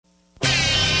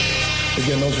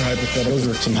Again, those are hypotheticals. Those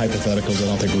are some hypotheticals. I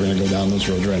don't think we're going to go down those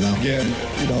roads right now. Again,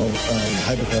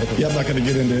 hypotheticals. Yeah, I'm not going to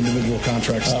get into individual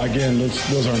contracts. Again,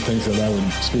 those aren't things that I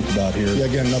would speak about here. Yeah,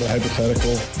 again, another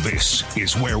hypothetical. This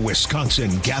is where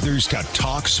Wisconsin gathers to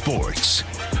talk sports.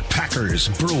 Packers,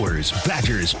 Brewers,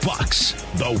 Badgers, Bucks.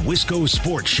 The Wisco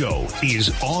Sports Show is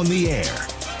on the air.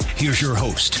 Here's your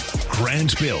host,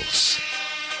 Grant Bills.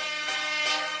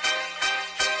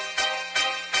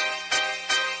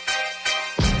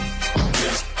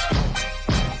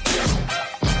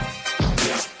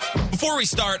 Before we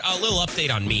start, a little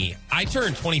update on me. I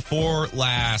turned 24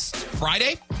 last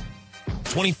Friday.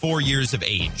 24 years of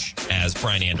age, as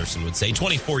Brian Anderson would say.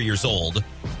 24 years old,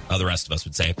 the rest of us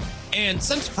would say. And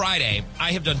since Friday,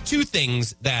 I have done two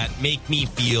things that make me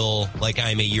feel like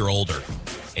I'm a year older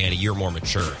and a year more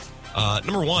mature.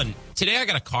 Number one, today I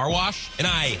got a car wash, and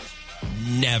I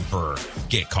never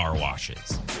get car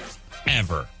washes.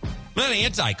 Ever. I'm not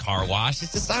anti-car wash.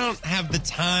 It's just I don't have the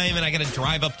time, and I got to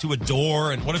drive up to a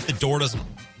door, and what if the door doesn't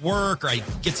work, or I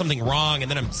get something wrong, and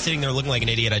then I'm sitting there looking like an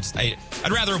idiot.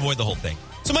 I'd rather avoid the whole thing.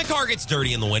 So my car gets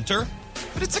dirty in the winter,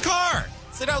 but it's a car.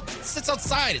 It sits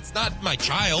outside. It's not my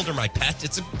child or my pet.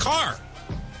 It's a car.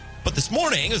 But this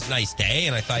morning, it was a nice day,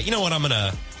 and I thought, you know what, I'm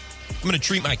gonna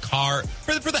treat my car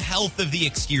for the health of the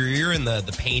exterior and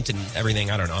the paint and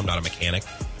everything. I don't know. I'm not a mechanic.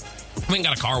 I went and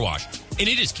got a car wash, and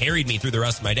it just carried me through the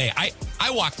rest of my day.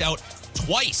 I walked out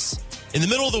twice in the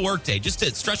middle of the workday just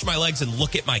to stretch my legs and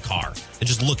look at my car and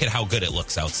just look at how good it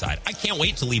looks outside. I can't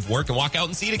wait to leave work and walk out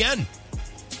and see it again.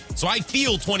 So I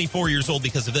feel 24 years old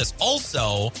because of this.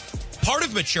 Also, part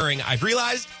of maturing, I've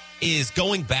realized, is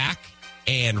going back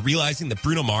and realizing that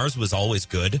Bruno Mars was always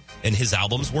good and his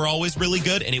albums were always really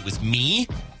good, and it was me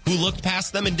who looked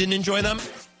past them and didn't enjoy them.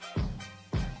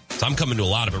 So I'm coming to a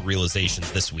lot of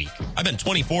realizations this week. I've been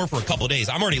 24 for a couple of days.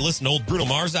 I'm already listening to old Bruno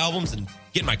Mars albums and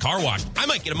getting my car washed. I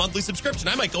might get a monthly subscription.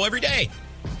 I might go every day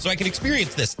so I can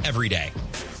experience this every day.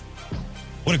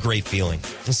 What a great feeling.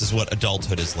 This is what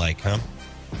adulthood is like, huh?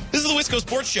 This is the Wisco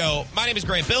Sports Show. My name is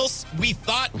Grant Bills. We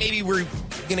thought maybe we're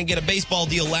going to get a baseball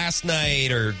deal last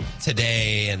night or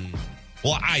today. And,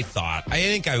 well, I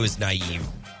think I was naive.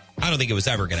 I don't think it was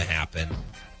ever going to happen.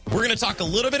 We're going to talk a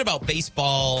little bit about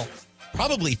baseball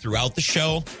probably throughout the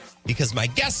show, because my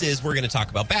guess is we're going to talk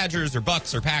about Badgers or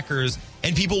Bucks or Packers,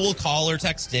 and people will call or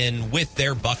text in with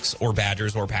their Bucks or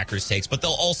Badgers or Packers takes, but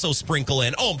they'll also sprinkle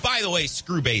in, oh, by the way,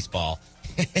 screw baseball.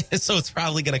 So it's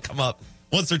probably going to come up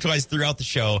once or twice throughout the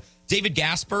show. David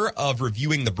Gasper of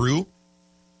Reviewing the Brew,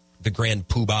 the grand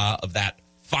poobah of that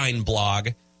fine blog,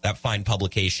 that fine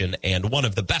publication, and one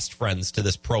of the best friends to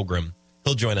this program.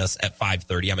 He'll join us at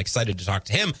 5:30. I'm excited to talk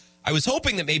to him. I was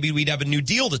hoping that maybe we'd have a new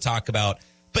deal to talk about,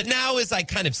 but now as I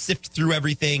kind of sift through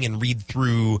everything and read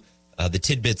through the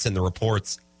tidbits and the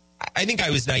reports, I think I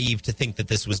was naive to think that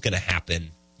this was going to happen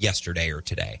yesterday or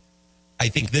today. I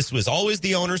think this was always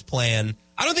the owner's plan.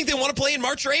 I don't think they want to play in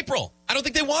March or April. I don't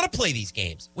think they want to play these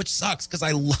games, which sucks because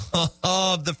I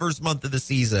love the first month of the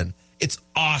season. It's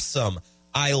awesome.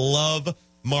 I love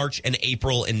March and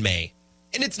April and May.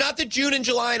 And it's not that June and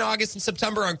July and August and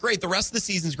September aren't great. The rest of the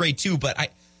season's great too, but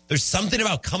there's something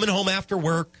about coming home after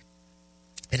work,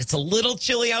 and it's a little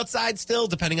chilly outside still,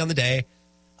 depending on the day,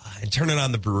 and turning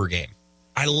on the Brewer game.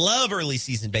 I love early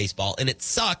season baseball, and it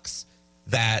sucks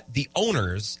that the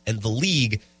owners and the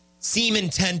league seem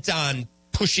intent on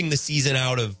pushing the season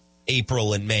out of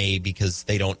April and May because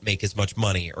they don't make as much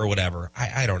money or whatever.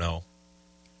 I don't know.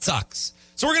 It sucks.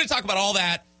 So we're going to talk about all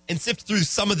that and sift through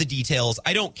some of the details.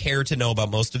 I don't care to know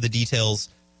about most of the details,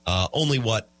 only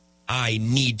what I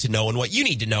need to know and what you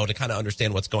need to know to kind of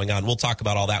understand what's going on. We'll talk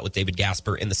about all that with David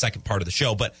Gasper in the second part of the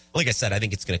show. But like I said, I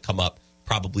think it's going to come up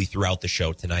probably throughout the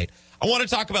show tonight. I want to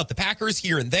talk about the Packers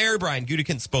here and there. Brian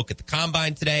Gutekunst spoke at the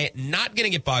Combine today. Not going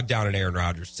to get bogged down in Aaron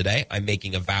Rodgers today. I'm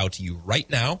making a vow to you right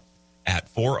now at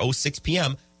 4:06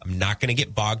 p.m. I'm not going to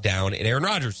get bogged down in Aaron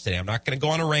Rodgers today. I'm not going to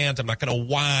go on a rant. I'm not going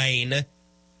to whine. I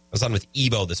was on with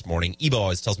Ebo this morning. Ebo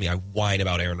always tells me I whine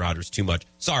about Aaron Rodgers too much.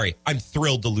 Sorry, I'm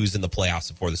thrilled to lose in the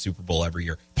playoffs before the Super Bowl every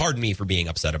year. Pardon me for being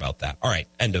upset about that. All right,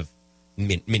 end of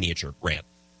miniature rant.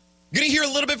 You're going to hear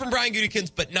a little bit from Brian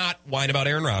Gutekunst, but not whine about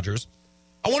Aaron Rodgers.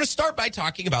 I want to start by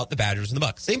talking about the Badgers and the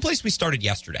Bucks. Same place we started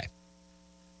yesterday.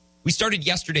 We started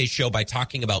yesterday's show by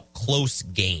talking about close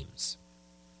games,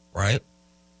 right?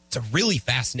 It's a really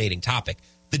fascinating topic.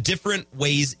 The different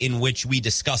ways in which we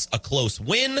discuss a close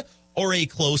win or a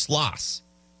close loss,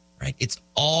 right? It's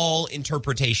all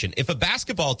interpretation. If a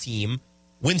basketball team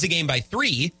wins a game by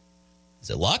 3, is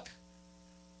it luck?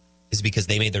 Is it because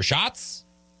they made their shots?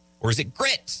 Or is it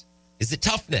grit? Is it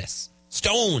toughness?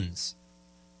 Stones?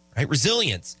 Right?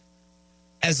 Resilience?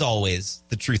 as always,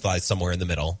 the truth lies somewhere in the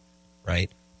middle,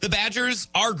 right? The Badgers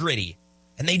are gritty,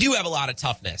 and they do have a lot of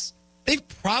toughness. They've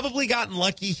probably gotten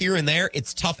lucky here and there.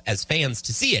 It's tough as fans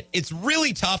to see it. It's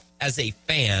really tough as a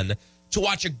fan to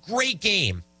watch a great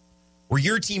game where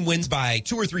your team wins by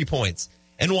 2 or 3 points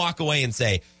and walk away and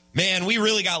say, man, we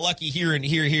really got lucky here and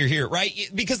here, right?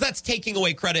 Because that's taking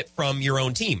away credit from your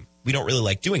own team. We don't really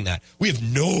like doing that. We have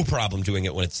no problem doing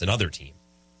it when it's another team,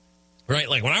 right?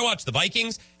 Like when I watch the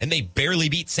Vikings and they barely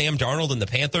beat Sam Darnold and the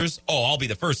Panthers, I'll be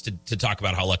the first to talk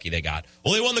about how lucky they got.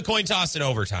 Well, they won the coin toss in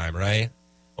overtime, right?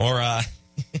 Or,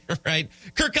 right?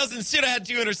 Kirk Cousins should have had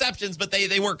 2 interceptions, but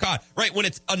they weren't caught, right? When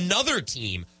it's another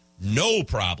team, no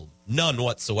problem, none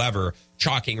whatsoever,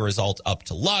 chalking a result up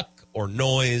to luck or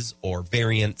noise or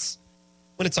variance.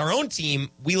 When it's our own team,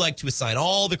 we like to assign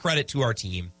all the credit to our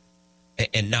team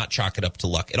and not chalk it up to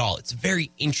luck at all. It's a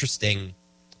very interesting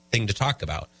thing to talk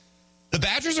about. The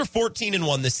Badgers are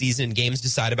 14-1 this season in games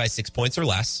decided by 6 points or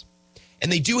less.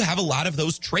 And they do have a lot of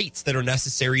those traits that are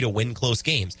necessary to win close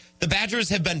games. The Badgers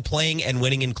have been playing and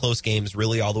winning in close games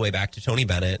really all the way back to Tony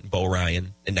Bennett, Bo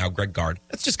Ryan, and now Greg Gard.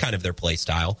 That's just kind of their play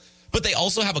style. But they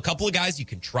also have a couple of guys you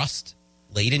can trust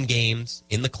late in games,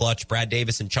 in the clutch. Brad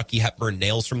Davis and Chucky Hepburn,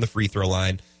 nails from the free throw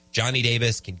line. Johnny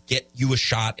Davis can get you a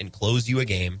shot and close you a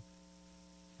game,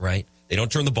 right? They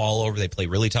don't turn the ball over. They play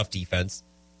really tough defense.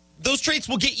 Those traits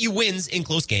will get you wins in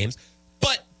close games.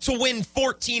 But to win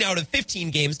 14 out of 15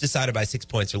 games decided by 6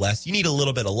 points or less, you need a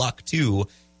little bit of luck too,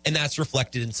 and that's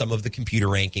reflected in some of the computer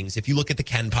rankings. If you look at the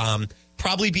KenPom,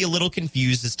 probably be a little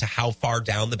confused as to how far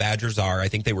down the Badgers are. I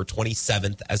think they were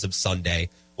 27th as of Sunday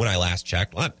when I last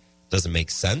checked. Well, that doesn't make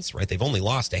sense, right? They've only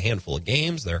lost a handful of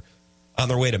games. They're on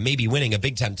their way to maybe winning a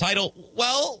Big Ten title.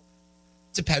 Well,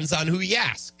 depends on who you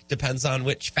ask. Depends on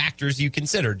which factors you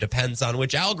consider. Depends on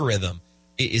which algorithm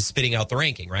is spitting out the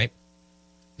ranking, right?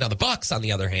 Now, the Bucs, on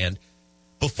the other hand,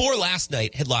 before last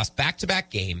night, had lost back-to-back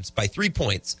games by 3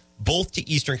 points, both to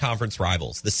Eastern Conference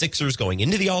rivals. The Sixers going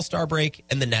into the All-Star break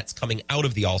and the Nets coming out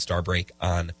of the All-Star break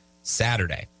on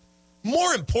Saturday.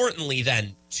 More importantly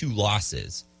than 2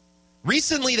 losses,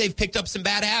 recently they've picked up some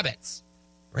bad habits,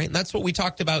 right? And that's what we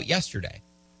talked about yesterday.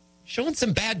 Showing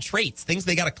some bad traits, things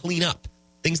they got to clean up,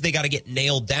 things they got to get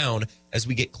nailed down as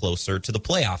we get closer to the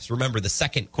playoffs. Remember, the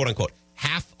second, quote-unquote,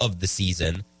 half of the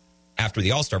season after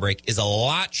the All-Star break is a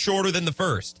lot shorter than the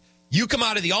first. You come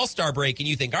out of the All-Star break and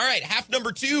you think, all right, half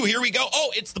number 2, here we go.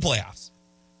 Oh, it's the playoffs.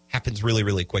 Happens really,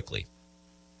 really quickly.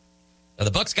 Now,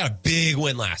 the Bucs got a big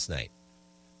win last night.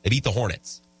 They beat the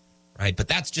Hornets, right? But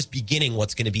that's just beginning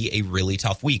what's going to be a really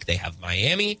tough week. They have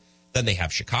Miami, then they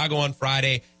have Chicago on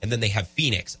Friday, and then they have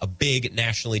Phoenix, a big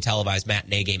nationally televised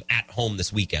matinee game at home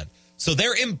this weekend. So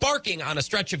they're embarking on a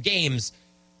stretch of games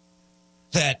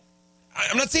that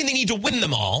I'm not saying they need to win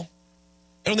them all.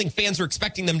 I don't think fans are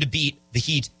expecting them to beat the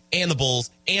Heat and the Bulls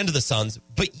and the Suns,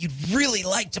 but you'd really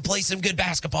like to play some good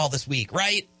basketball this week,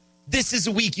 right? This is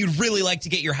a week you'd really like to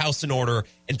get your house in order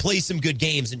and play some good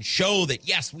games and show that,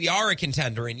 yes, we are a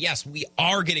contender, and yes, we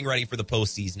are getting ready for the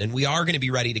postseason, and we are going to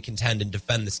be ready to contend and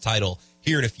defend this title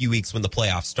here in a few weeks when the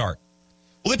playoffs start.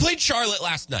 Well, they played Charlotte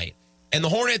last night, and the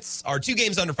Hornets are 2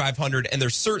 games under 500, and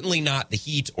they're certainly not the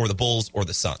Heat or the Bulls or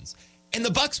the Suns. And the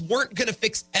Bucs weren't going to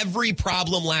fix every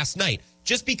problem last night.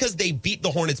 Just because they beat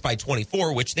the Hornets by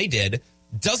 24, which they did,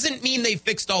 doesn't mean they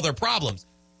fixed all their problems.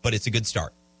 But it's a good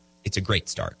start. It's a great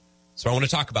start. So I want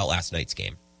to talk about last night's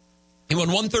game. They won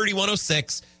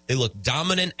 130-106. They looked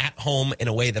dominant at home in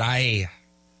a way that I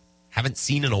haven't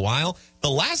seen in a while. The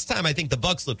last time I think the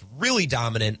Bucs looked really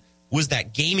dominant was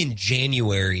that game in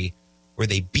January where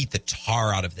they beat the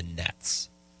tar out of the Nets.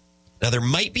 Now, there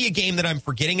might be a game that I'm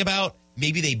forgetting about.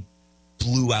 Maybe they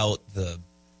blew out the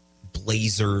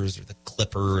Blazers or the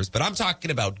Clippers, but I'm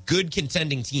talking about good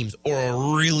contending teams or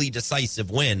a really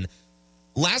decisive win.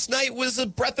 Last night was a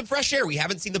breath of fresh air. We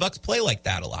haven't seen the Bucs play like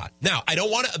that a lot. Now, I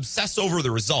don't want to obsess over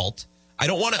the result. I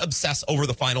don't want to obsess over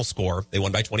the final score. They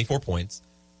won by 24 points.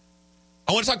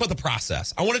 I want to talk about the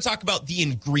process. I want to talk about the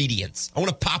ingredients. I want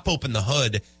to pop open the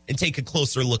hood and take a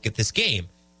closer look at this game.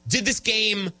 Did this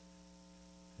game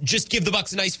just give the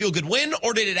Bucs a nice feel-good win,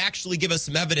 or did it actually give us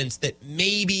some evidence that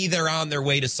maybe they're on their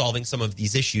way to solving some of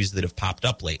these issues that have popped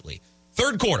up lately?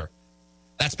 Third quarter,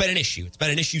 that's been an issue. It's been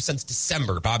an issue since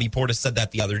December. Bobby Portis said that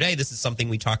the other day. This is something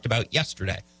we talked about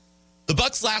yesterday. The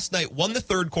Bucs last night won the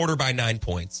third quarter by 9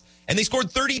 points, and they scored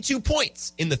 32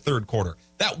 points in the third quarter.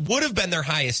 That would have been their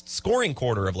highest scoring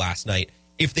quarter of last night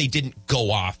if they didn't go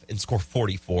off and score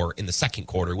 44 in the second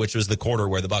quarter, which was the quarter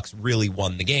where the Bucs really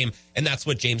won the game, and that's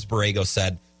what James Borrego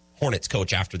said, Hornets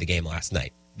coach, after the game last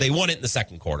night. They won it in the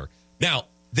second quarter. Now,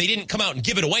 they didn't come out and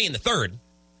give it away in the third,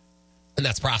 and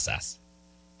that's process.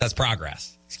 That's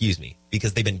progress,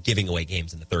 because they've been giving away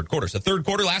games in the third quarter. So third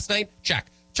quarter last night, check.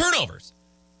 Turnovers.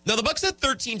 Now, the Bucks had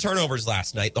 13 turnovers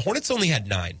last night. The Hornets only had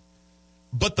 9.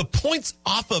 But the points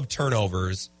off of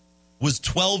turnovers was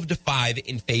 12-5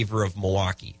 in favor of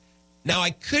Milwaukee. Now, I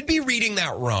could be reading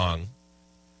that wrong,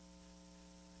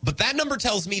 but that number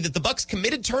tells me that the Bucks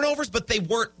committed turnovers, but they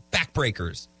weren't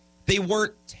backbreakers. They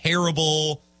weren't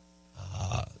terrible,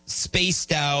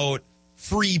 spaced out,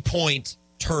 free point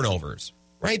turnovers,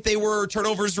 right? They were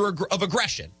turnovers of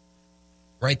aggression,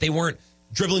 right? They weren't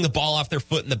dribbling the ball off their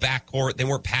foot in the backcourt. They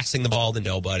weren't passing the ball to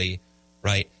nobody,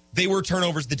 right? They were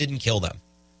turnovers that didn't kill them.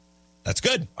 That's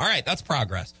good. All right, that's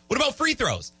progress. What about free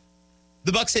throws?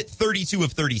 The Bucks hit 32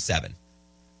 of 37.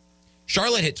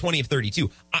 Charlotte hit 20 of 32.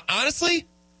 Honestly,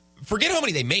 forget how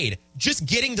many they made. Just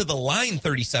getting to the line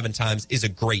 37 times is a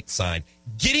great sign.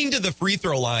 Getting to the free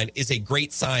throw line is a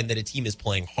great sign that a team is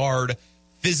playing hard,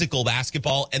 physical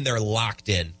basketball, and they're locked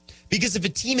in. Because if a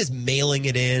team is mailing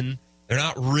it in, they're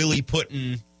not really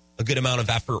putting a good amount of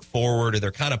effort forward, or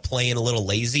they're kind of playing a little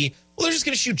lazy, well, they're just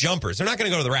going to shoot jumpers. They're not going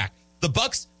to go to the rack. The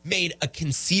Bucks made a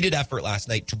conceited effort last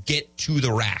night to get to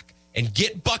the rack and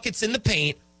get buckets in the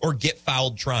paint or get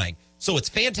fouled trying. So it's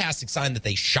a fantastic sign that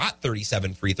they shot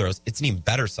 37 free throws. It's an even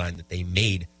better sign that they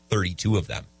made 32 of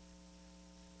them.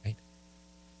 Right?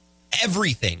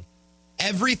 Everything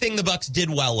the Bucks did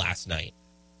well last night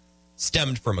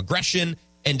stemmed from aggression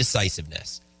and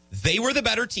decisiveness. They were the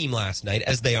better team last night,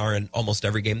 as they are in almost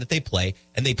every game that they play,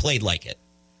 and they played like it.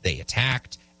 They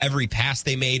attacked. Every pass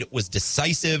they made was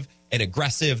decisive and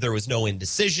aggressive. There was no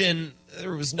indecision.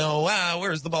 There was no,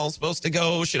 where's the ball supposed to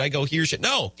go? Should I go here?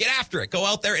 No, get after it. Go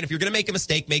out there, and if you're going to make a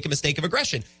mistake of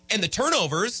aggression. And the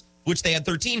turnovers, which they had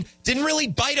 13, didn't really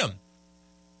bite them.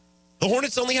 The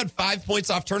Hornets only had 5 points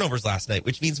off turnovers last night,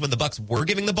 which means when the Bucks were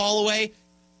giving the ball away,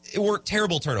 it weren't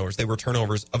terrible turnovers. They were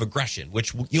turnovers of aggression,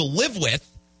 which you'll live with,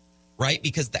 right?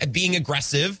 Because being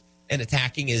aggressive and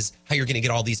attacking is how you're going to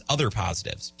get all these other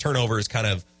positives. Turnovers kind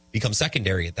of become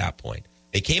secondary at that point.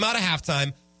 They came out of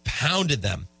halftime, pounded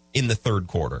them in the third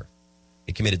quarter.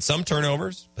 They committed some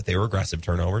turnovers, but they were aggressive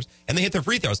turnovers, and they hit their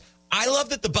free throws. I love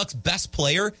that the Bucks' best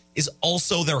player is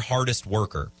also their hardest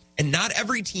worker. And not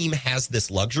every team has this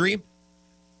luxury,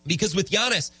 because with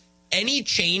Giannis, any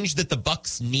change that the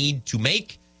Bucks need to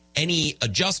make, any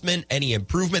adjustment, any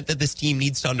improvement that this team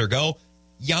needs to undergo,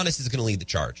 Giannis is going to lead the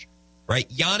charge, right?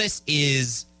 Giannis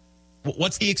is,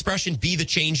 what's the expression? Be the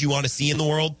change you want to see in the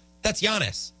world. That's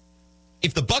Giannis.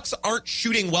 If the Bucks aren't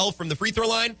shooting well from the free throw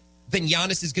line, then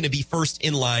Giannis is going to be first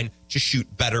in line to shoot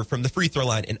better from the free throw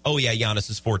line. And oh yeah, Giannis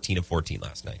was 14 of 14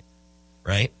 last night,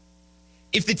 right?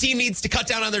 If the team needs to cut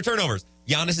down on their turnovers,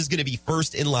 Giannis is going to be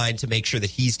first in line to make sure that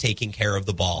he's taking care of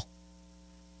the ball,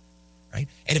 right?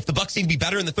 And if the Bucks need to be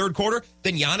better in the third quarter,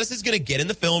 then Giannis is going to get in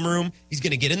the film room, he's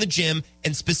going to get in the gym,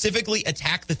 and specifically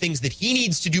attack the things that he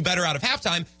needs to do better out of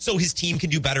halftime so his team can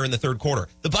do better in the third quarter.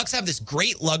 The Bucks have this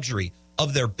great luxury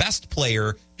of their best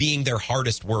player being their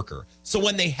hardest worker. So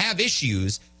when they have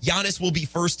issues, Giannis will be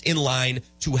first in line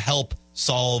to help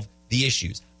solve the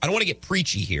issues. I don't want to get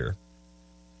preachy here,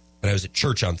 but I was at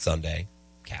church on Sunday,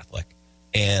 Catholic,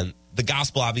 and the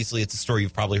gospel, obviously, it's a story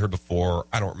you've probably heard before.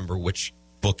 I don't remember which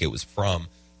book it was from,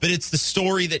 but it's the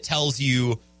story that tells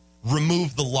you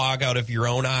remove the log out of your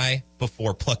own eye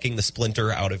before plucking the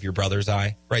splinter out of your brother's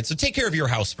eye, right? So take care of your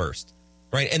house first,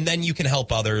 right? And then you can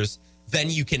help others. Then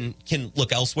you can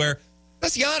look elsewhere.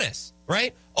 That's Giannis,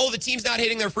 right? Oh, the team's not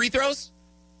hitting their free throws?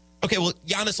 Okay, well,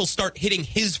 Giannis will start hitting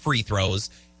his free throws,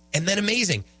 and then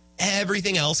amazing.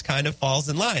 Everything else kind of falls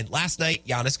in line. Last night,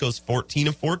 Giannis goes 14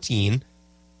 of 14,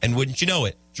 and wouldn't you know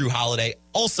it, Drew Holiday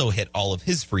also hit all of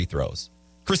his free throws.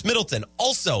 Chris Middleton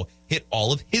also hit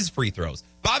all of his free throws.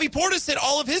 Bobby Portis hit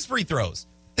all of his free throws.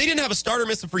 They didn't have a starter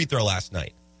miss a free throw last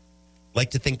night.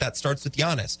 Like to think that starts with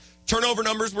Giannis. Turnover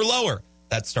numbers were lower.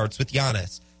 That starts with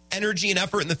Giannis. Energy and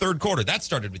effort in the third quarter. That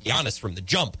started with Giannis from the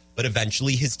jump, but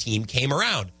eventually his team came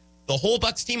around. The whole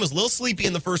Bucks team was a little sleepy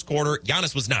in the first quarter.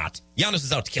 Giannis was not. Giannis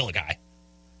was out to kill a guy.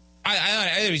 I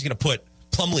thought he was going to put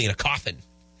Plumlee in a coffin.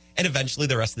 And eventually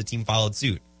the rest of the team followed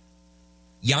suit.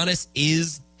 Giannis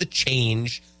is the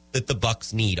change that the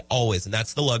Bucks need always, and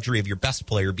that's the luxury of your best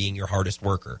player being your hardest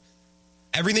worker.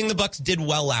 Everything the Bucks did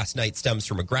well last night stems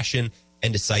from aggression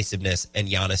and decisiveness, and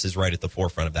Giannis is right at the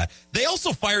forefront of that. They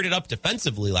also fired it up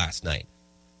defensively last night.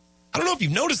 I don't know if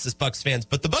you've noticed this, Bucks fans,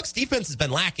 but the Bucks defense has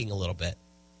been lacking a little bit.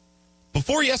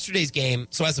 Before yesterday's game,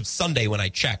 so as of Sunday when I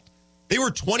checked, they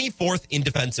were 24th in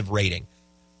defensive rating.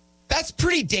 That's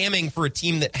pretty damning for a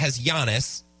team that has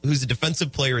Giannis, who's a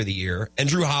defensive player of the year, and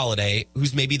Drew Holiday,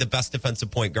 who's maybe the best defensive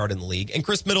point guard in the league, and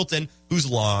Chris Middleton, who's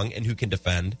long and who can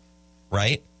defend,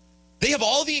 right? They have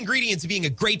all the ingredients of being a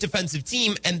great defensive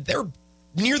team, and they're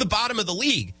near the bottom of the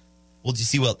league. Well, did you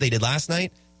see what they did last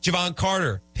night? Javon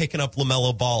Carter picking up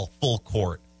LaMelo Ball full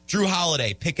court. Drew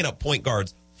Holiday picking up point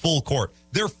guards full court.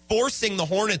 They're forcing the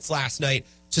Hornets last night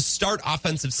to start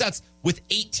offensive sets with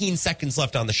 18 seconds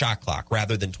left on the shot clock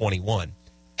rather than 21.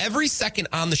 Every second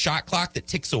on the shot clock that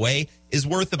ticks away is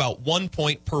worth about 1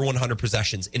 point per 100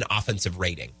 possessions in offensive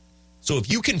rating. So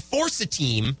if you can force a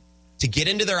team to get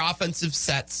into their offensive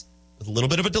sets with a little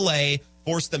bit of a delay,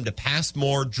 force them to pass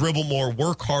more, dribble more,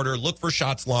 work harder, look for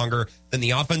shots longer, then the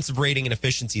offensive rating and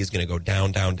efficiency is going to go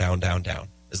down, down, down, down, down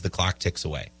as the clock ticks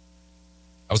away.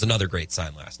 That was another great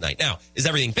sign last night. Now, is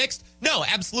everything fixed? No,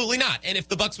 absolutely not. And if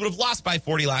the Bucks would have lost by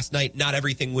 40 last night, not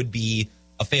everything would be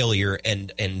a failure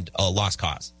and a lost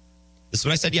cause. This is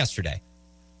what I said yesterday.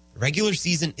 The regular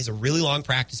season is a really long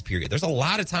practice period. There's a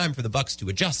lot of time for the Bucks to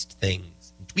adjust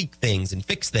things, and tweak things, and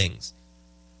fix things.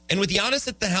 And with Giannis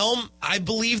at the helm, I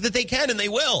believe that they can and they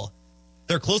will.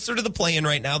 They're closer to the play-in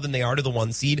right now than they are to the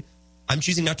 1 seed. I'm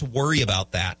choosing not to worry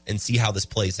about that and see how this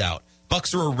plays out.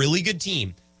 Bucks are a really good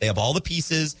team. They have all the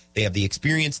pieces. They have the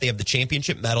experience. They have the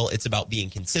championship medal. It's about being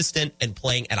consistent and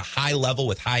playing at a high level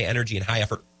with high energy and high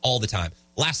effort all the time.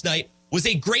 Last night was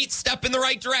a great step in the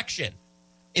right direction.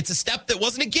 It's a step that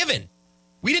wasn't a given.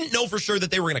 We didn't know for sure that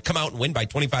they were going to come out and win by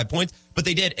 25 points, but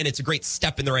they did, and it's a great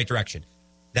step in the right direction.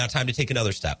 Now time to take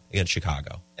another step against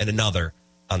Chicago and another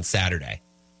on Saturday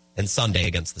and Sunday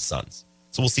against the Suns.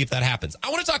 So we'll see if that happens. I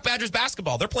want to talk Badgers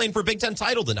basketball. They're playing for a Big Ten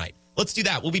title tonight. Let's do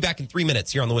that. We'll be back in 3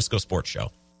 minutes here on the Wisco Sports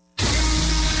Show.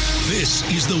 This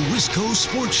is the Wisco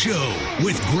Sports Show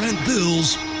with Grant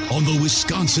Bills on the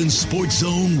Wisconsin Sports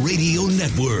Zone Radio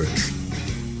Network.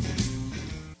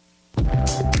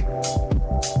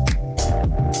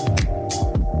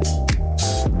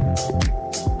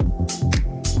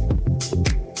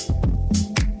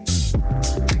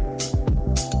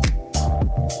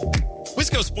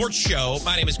 Wisco Sports Show.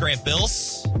 My name is Grant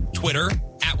Bills. Twitter,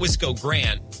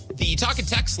 @WiscoGrant. The talk and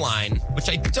text line, which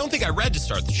I don't think I read to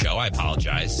start the show. I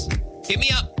apologize. Hit me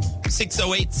up.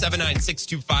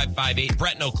 608-796-2558.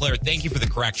 Brett and Eau Claire, thank you for the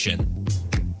correction.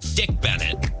 Dick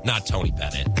Bennett, not Tony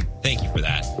Bennett. Thank you for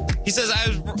that. He says, I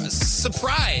was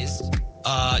surprised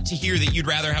to hear that you'd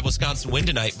rather have Wisconsin win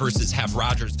tonight versus have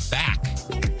Rodgers back.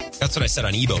 That's what I said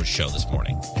on Ebo's show this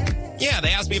morning. Yeah,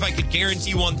 they asked me if I could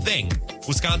guarantee one thing.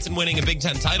 Wisconsin winning a Big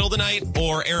Ten title tonight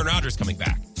or Aaron Rodgers coming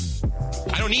back.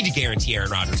 I don't need to guarantee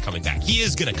Aaron Rodgers coming back. He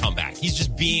is going to come back. He's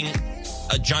just being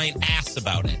a giant ass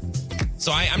about it.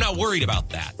 So I'm not worried about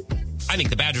that. I think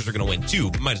the Badgers are going to win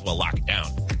too, but might as well lock it down.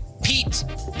 Pete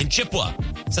in Chippewa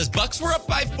says, Bucks were up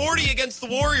by 40 against the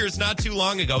Warriors not too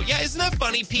long ago. Yeah, isn't that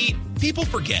funny, Pete? People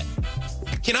forget.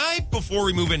 Can I, before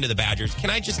we move into the Badgers, can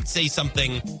I just say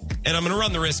something? And I'm going to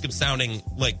run the risk of sounding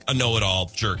like a know-it-all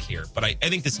jerk here, but I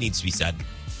think this needs to be said.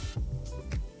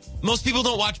 Most people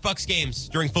don't watch Bucks games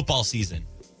during football season.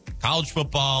 College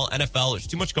football, NFL, there's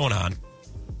too much going on.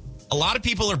 A lot of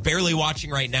people are barely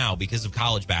watching right now because of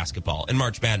college basketball and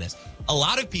March Madness. A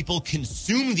lot of people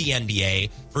consume the NBA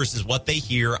versus what they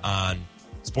hear on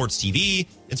sports TV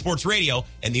and sports radio.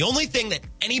 And the only thing that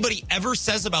anybody ever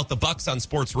says about the Bucks on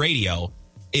sports radio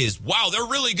is, wow, they're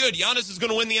really good. Giannis is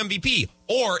going to win the MVP.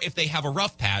 Or if they have a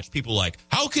rough patch, people are like,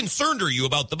 how concerned are you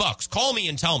about the Bucks? Call me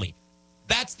and tell me.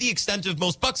 That's the extent of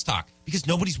most Bucks talk because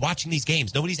nobody's watching these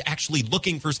games. Nobody's actually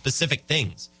looking for specific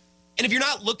things. And if you're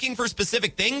not looking for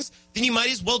specific things, then you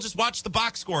might as well just watch the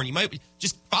box score and you might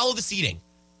just follow the seeding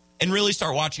and really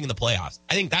start watching in the playoffs.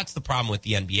 I think that's the problem with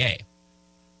the NBA.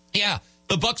 Yeah,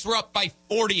 the Bucks were up by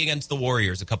 40 against the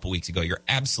Warriors a couple weeks ago. You're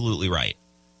absolutely right.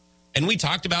 And we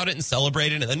talked about it and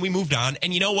celebrated, and then we moved on.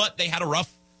 And you know what? They had a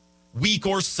rough week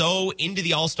or so into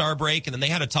the All-Star break, and then they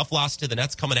had a tough loss to the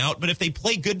Nets coming out. But if they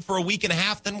play good for a week and a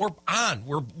half, then we're on.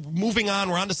 We're moving on.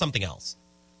 We're on to something else.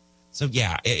 So,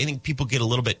 yeah, I think people get a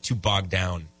little bit too bogged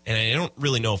down. And I don't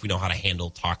really know if we know how to handle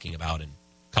talking about and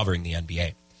covering the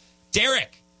NBA.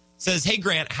 Derek says, hey,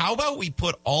 Grant, how about we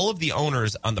put all of the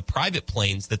owners on the private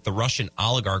planes that the Russian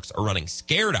oligarchs are running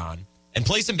scared on and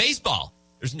play some baseball?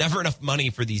 There's never enough money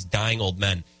for these dying old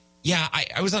men. Yeah,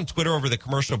 I was on Twitter over the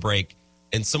commercial break,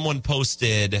 and someone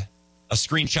posted a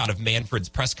screenshot of Manfred's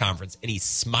press conference, and he's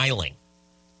smiling.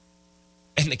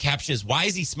 And the caption is, why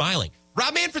is he smiling?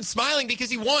 Rob Manfred's smiling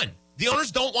because he won. The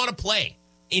owners don't want to play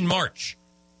in March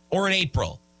or in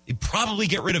April. They'd probably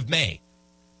get rid of May.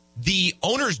 The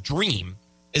owner's dream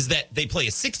is that they play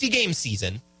a 60-game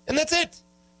season, and that's it.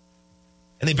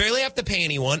 And they barely have to pay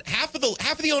anyone. Half of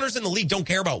the owners in the league don't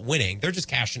care about winning. They're just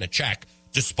cashing a check,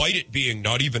 despite it being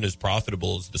not even as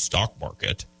profitable as the stock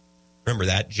market. Remember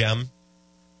that, Jem?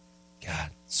 God,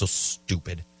 so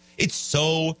stupid. It's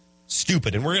so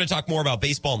stupid. And we're going to talk more about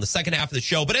baseball in the second half of the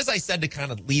show. But as I said, to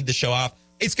kind of lead the show off,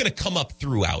 it's going to come up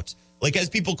throughout. Like, as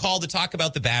people call to talk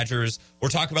about the Badgers or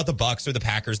talk about the Bucks or the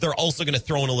Packers, they're also going to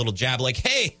throw in a little jab like,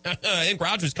 hey, Aaron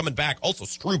Rodgers coming back. Also,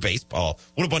 screw baseball.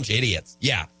 What a bunch of idiots.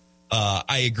 Yeah,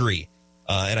 I agree.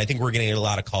 And I think we're going to get a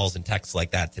lot of calls and texts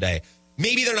like that today.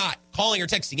 Maybe they're not calling or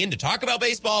texting in to talk about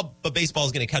baseball, but baseball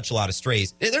is going to catch a lot of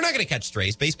strays. They're not going to catch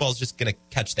strays. Baseball is just going to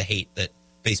catch the hate that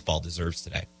baseball deserves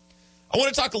today. I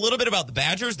want to talk a little bit about the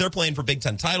Badgers. They're playing for Big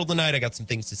Ten title tonight. I got some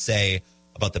things to say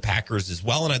about the Packers as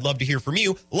well, and I'd love to hear from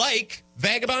you, like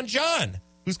Vagabond John,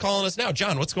 who's calling us now.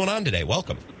 John, what's going on today?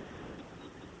 Welcome.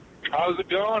 How's it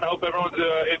going? I hope everyone's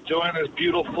enjoying this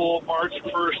beautiful March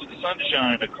 1st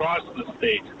sunshine across the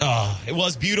state. Oh, it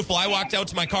was beautiful. I walked out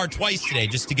to my car twice today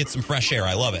just to get some fresh air.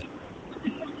 I love it.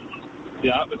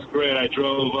 Yeah, it's great. I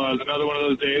drove. It was another one of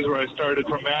those days where I started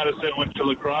from Madison, went to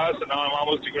La Crosse, and now I'm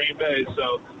almost to Green Bay.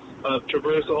 So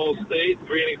traverse the whole state.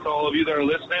 Greetings to all of you that are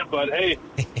listening. But, hey,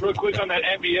 real quick on that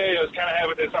NBA, I was kind of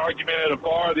having this argument at a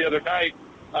bar the other night.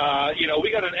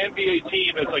 We got an NBA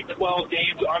team that's like 12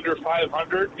 games under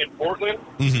 500 in Portland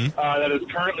that is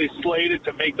currently slated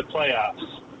to make the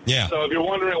playoffs. Yeah. So if you're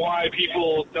wondering why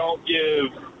people don't give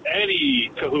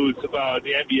any cahoots about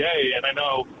the NBA, and I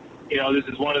know, this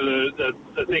is one of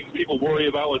the things people worry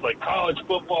about with like college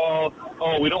football.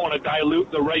 Oh, we don't want to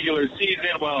dilute the regular season.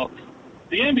 Well,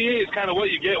 the NBA is kind of what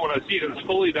you get when a season's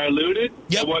fully diluted.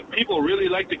 Yep. What people really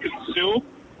like to consume,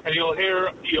 and you'll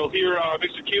hear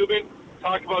Mr. Cuban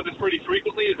talk about this pretty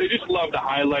frequently, is they just love the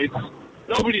highlights.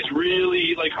 Nobody's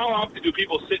really, like, how often do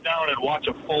people sit down and watch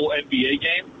a full NBA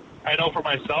game? I know for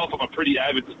myself, I'm a pretty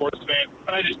avid sports fan,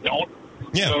 but I just don't.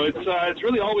 Yeah. So it's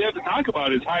really all we have to talk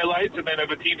about is highlights, and then if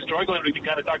a team's struggling, we can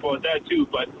kind of talk about that too.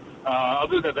 But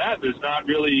other than that, there's not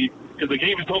really, because the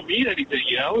games don't mean anything,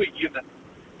 You can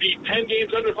be 10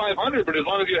 games under 500, but as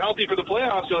long as you're healthy for the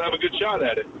playoffs, you'll have a good shot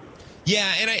at it.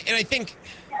 Yeah, and I think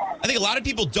a lot of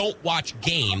people don't watch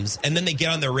games, and then they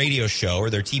get on their radio show or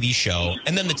their TV show,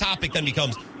 and then the topic then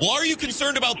becomes, well, are you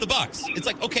concerned about the Bucks? It's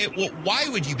like, okay, well, why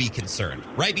would you be concerned,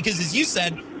 right? Because as you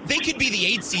said, they could be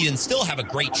the 8th seed and still have a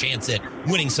great chance at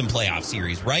winning some playoff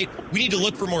series, right? We need to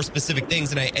look for more specific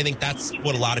things, and I think that's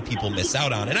what a lot of people miss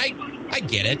out on. And I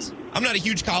get it. I'm not a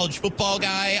huge college football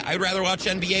guy. I'd rather watch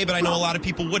NBA, but I know a lot of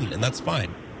people wouldn't, and that's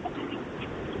fine.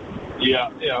 Yeah.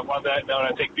 On that note,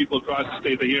 I think people across the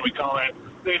state that hear me calling,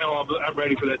 they know I'm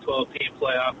ready for that 12-team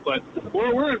playoff. But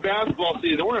we're in basketball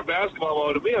season. We're in basketball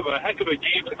mode, and we have a heck of a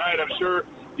game tonight. I'm sure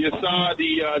you saw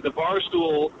the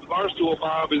Barstool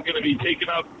mob is going to be taking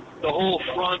up the whole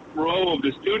front row of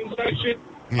the student section.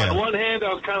 Yeah. On one hand,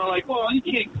 I was kind of like, well, you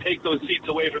can't take those seats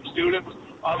away from students.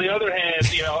 On the other hand,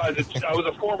 I was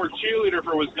a former cheerleader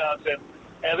for Wisconsin,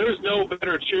 and there's no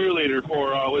better cheerleader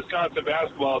for Wisconsin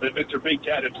basketball than Mr. Big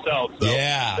Cat himself. So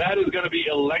That is going to be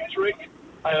electric.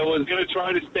 I was going to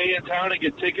try to stay in town and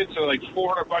get tickets for like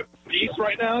 $400 a piece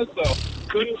right now, so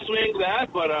couldn't swing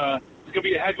that, but it's going to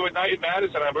be a heck of a night in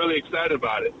Madison. I'm really excited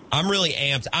about it. I'm really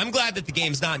amped. I'm glad that the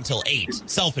game's not until 8,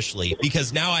 selfishly,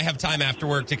 because now I have time after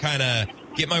work to kind of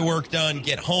get my work done,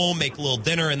 get home, make a little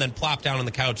dinner, and then plop down on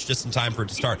the couch just in time for it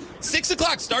to start. 6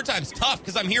 o'clock start time's tough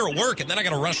because I'm here at work, and then I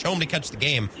got to rush home to catch the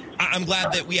game. I'm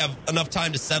glad that we have enough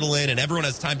time to settle in, and everyone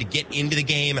has time to get into the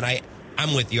game, and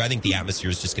I'm with you. I think the atmosphere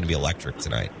is just going to be electric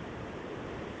tonight.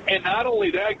 And not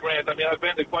only that, Grant, I mean, I've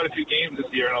been to quite a few games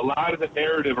this year, and a lot of the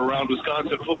narrative around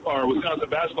Wisconsin football or Wisconsin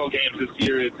basketball games this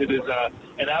year it is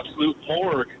an absolute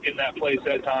morgue in that place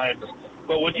at times.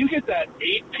 But when you get that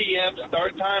 8 p.m.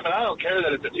 start time, and I don't care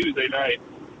that it's a Tuesday night,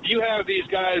 you have these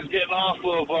guys getting off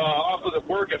of the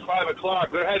work at 5 o'clock.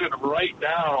 They're heading right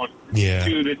down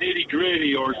to the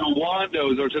nitty-gritty or to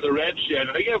Wando's or to the Red Shed,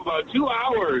 and they have about 2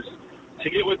 hours to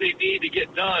get what they need to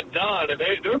get done, and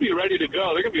they're going to be ready to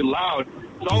go. They're going to be loud.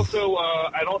 It's also,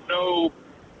 I don't know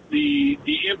the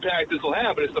impact this will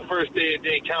have, but it's the first day in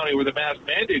Dane County where the mask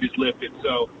mandate is lifted.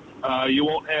 So you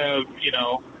won't have,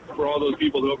 for all those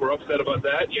people who were upset about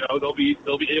that,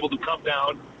 they'll be able to come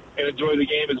down and enjoy the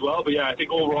game as well. But, yeah, I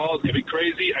think overall it's going to be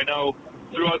crazy. I know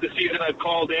throughout the season I've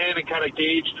called in and kind of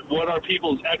gauged what are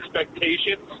people's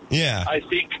expectations. Yeah. I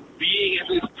think being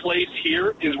in this place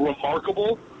here is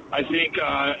remarkable. I think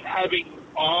having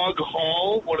Og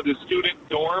Hall, one of the student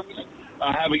dorms,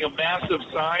 having a massive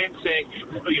sign saying,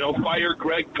 fire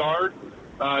Greg Gard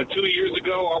 2 years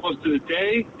ago, almost to the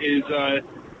day,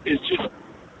 is just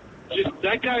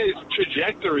that guy's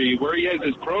trajectory, where he has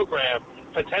his program,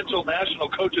 potential National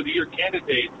Coach of the Year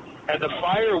candidate, and the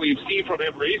fire we've seen from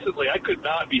him recently. I could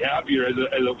not be happier as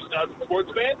a Wisconsin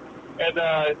sports fan, and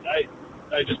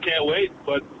I just can't wait.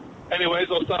 But anyways,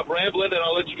 I'll stop rambling, and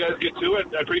I'll let you guys get to it.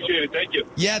 I appreciate it. Thank you.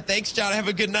 Yeah, thanks, John. Have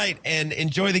a good night, and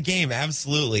enjoy the game.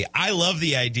 Absolutely. I love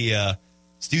the idea.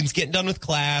 Students getting done with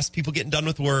class, people getting done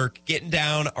with work, getting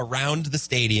down around the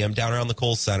stadium, down around the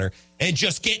Kohl Center, and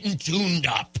just getting tuned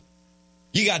up.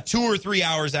 You got 2 or 3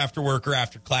 hours after work or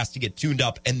after class to get tuned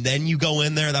up, and then you go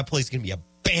in there. That place is going to be a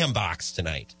bam box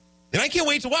tonight. And I can't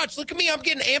wait to watch. Look at me. I'm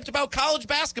getting amped about college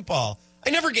basketball. I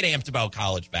never get amped about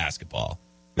college basketball.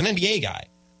 I'm an NBA guy.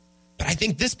 But I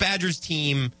think this Badgers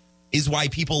team is why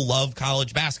people love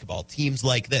college basketball. Teams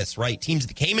like this, right? Teams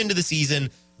that came into the season,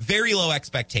 very low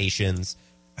expectations,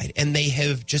 right? And they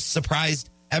have just surprised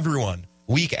everyone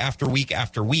week after week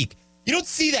after week. You don't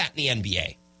see that in the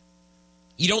NBA.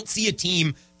 You don't see a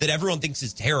team that everyone thinks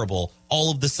is terrible all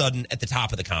of a sudden at the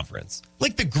top of the conference.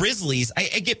 Like the Grizzlies,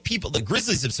 I get people, the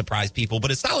Grizzlies have surprised people,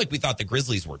 but it's not like we thought the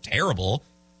Grizzlies were terrible.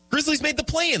 Grizzlies made the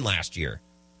play-in last year.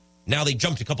 Now they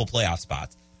jumped a couple playoff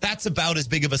spots. That's about as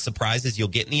big of a surprise as you'll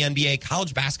get in the NBA.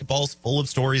 College basketball is full of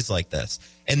stories like this.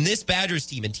 And this Badgers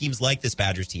team and teams like this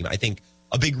Badgers team, I think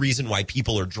a big reason why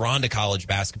people are drawn to college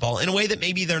basketball in a way that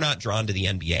maybe they're not drawn to the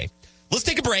NBA. Let's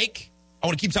take a break. I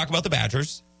want to keep talking about the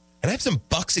Badgers. And I have some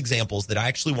Bucks examples that I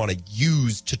actually want to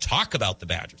use to talk about the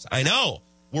Badgers. I know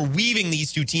we're weaving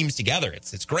these two teams together.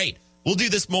 It's great. We'll do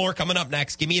this more coming up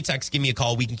next. Give me a text, give me a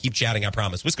call. We can keep chatting, I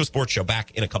promise. Wisco Sports Show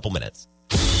back in a couple minutes.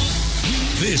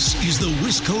 This is the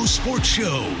Wisco Sports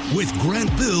Show with Grant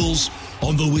Bills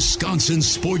on the Wisconsin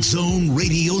Sports Zone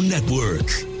Radio Network.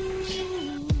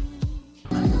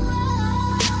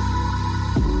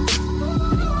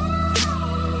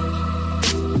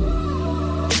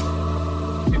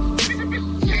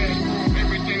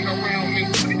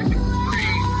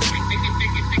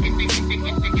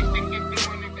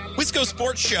 Wisco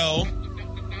Sports Show.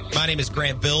 My name is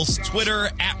Grant Bills. Twitter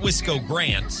at Wisco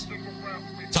Grant.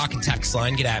 Talk and text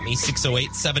line. Get at me.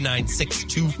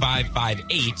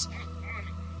 608-796-2558.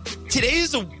 Today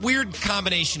is a weird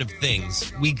combination of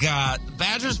things. We got the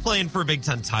Badgers playing for a Big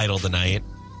Ten title tonight.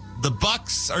 The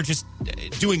Bucks are just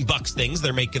doing Bucks things.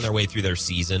 They're making their way through their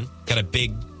season. Got a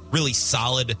big, really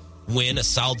solid win, a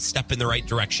solid step in the right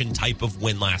direction type of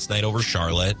win last night over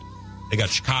Charlotte. They got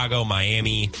Chicago,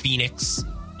 Miami, Phoenix,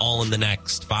 all in the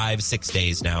next 5-6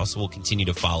 days now, so we'll continue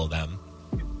to follow them.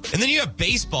 And then you have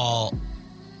baseball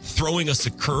throwing us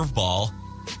a curveball.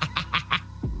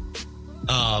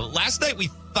 Last night we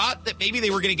thought that maybe they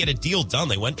were going to get a deal done.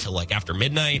 They went till like after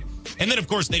midnight. And then, of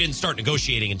course, they didn't start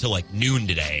negotiating until like noon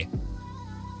today.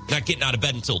 Not getting out of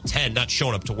bed until 10, not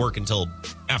showing up to work until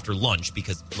after lunch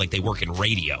because like they work in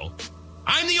radio.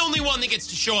 I'm the only one that gets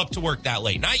to show up to work that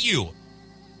late, not you.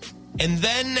 And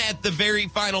then at the very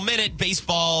final minute,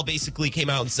 baseball basically came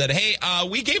out and said, hey,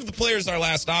 we gave the players our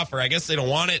last offer. I guess they don't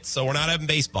want it, so we're not having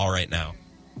baseball right now.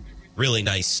 Really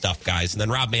nice stuff, guys. And then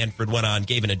Rob Manfred went on,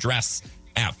 gave an address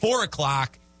at 4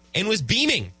 o'clock and was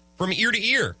beaming from ear to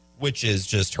ear, which is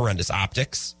just horrendous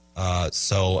optics.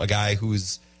 So a guy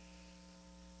who's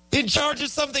in charge of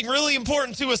something really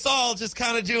important to us all, just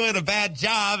kind of doing a bad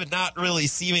job and not really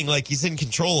seeming like he's in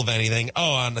control of anything.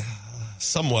 Oh, on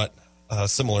somewhat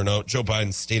similar note, Joe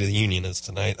Biden's State of the Union is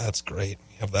tonight. That's great.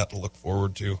 We have that to look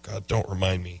forward to. God, don't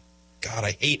remind me. God,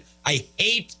 I hate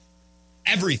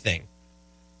everything.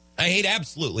 I hate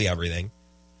absolutely everything.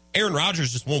 Aaron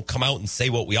Rodgers just won't come out and say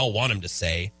what we all want him to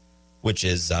say, which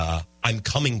is, I'm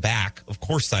coming back. Of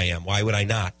course I am. Why would I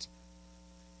not?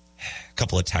 A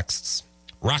couple of texts.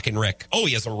 Rockin' Rick. Oh,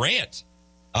 he has a rant.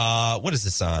 What is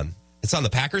this on? It's on the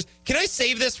Packers. Can I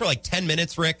save this for like 10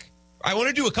 minutes, Rick? I want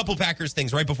to do a couple Packers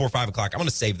things right before 5 o'clock. I want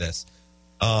to save this.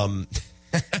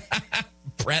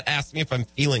 Brett asked me if I'm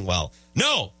feeling well.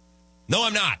 No,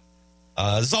 I'm not.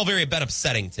 This is all very a bit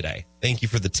upsetting today. Thank you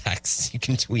for the text. You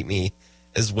can tweet me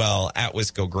as well at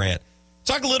Wisco Grant.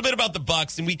 Talk a little bit about the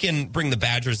Bucks, and we can bring the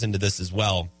Badgers into this as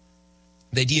well.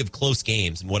 The idea of close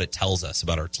games and what it tells us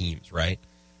about our teams, right?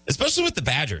 Especially with the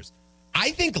Badgers.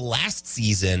 I think last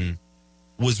season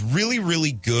was really,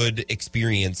 really good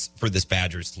experience for this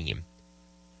Badgers team.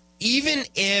 Even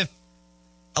if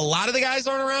a lot of the guys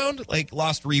aren't around, like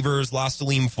lost Reavers, lost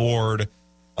Aleem Ford,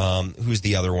 who's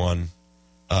the other one?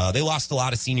 They lost a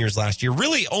lot of seniors last year.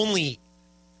 Really only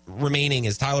remaining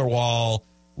is Tyler Wall.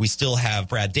 We still have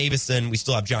Brad Davison. We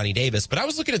still have Johnny Davis. But I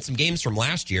was looking at some games from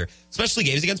last year, especially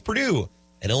games against Purdue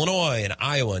and Illinois and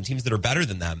Iowa and teams that are better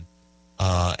than them.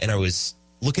 And I was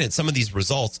looking at some of these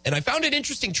results, and I found an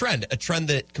interesting trend, a trend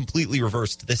that completely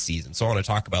reversed this season. So I want to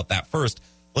talk about that first.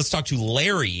 Let's talk to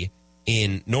Larry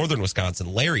in northern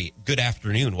Wisconsin. Larry, good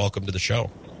afternoon. Welcome to the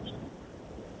show.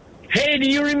 Hey,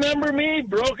 do you remember me,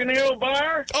 Broken Arrow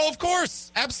Bar? Oh, of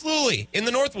course. Absolutely. In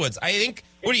the Northwoods. I think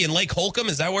What are you, in Lake Holcomb?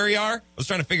 Is that where you are? I was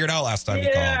trying to figure it out last time you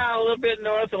called. Yeah, a little bit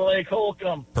north of Lake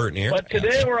Holcomb. Pert near. But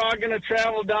today we're all going to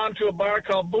travel down to a bar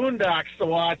called Boondocks to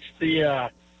watch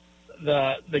the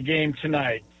game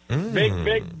tonight.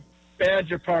 Big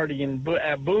Badger party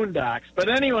at Boondocks. But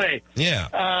anyway,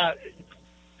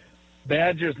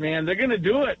 Badgers, man, they're going to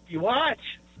do it. You watch.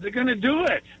 They're going to do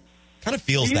it. Kind of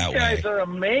feels that way. These guys are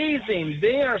amazing.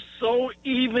 They are so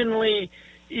evenly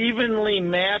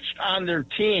matched on their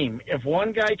team. If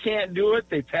one guy can't do it,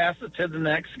 they pass it to the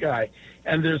next guy.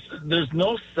 And there's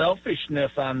no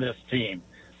selfishness on this team.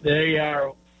 They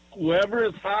are, whoever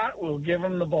is hot will give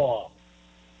them the ball.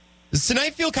 Does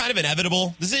tonight feel kind of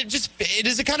inevitable? Does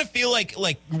it kind of feel like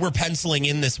we're penciling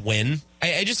in this win?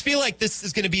 I just feel like this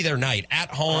is going to be their night. At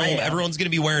home, everyone's going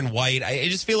to be wearing white. I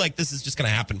just feel like this is just going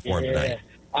to happen for them tonight.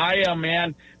 I am,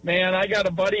 man. Man, I got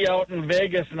a buddy out in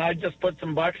Vegas, and I just put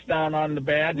some bucks down on the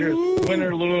Badgers, win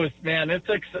or lose. Man, this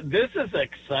is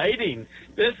exciting.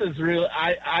 This is real.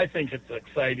 I think it's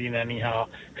exciting anyhow,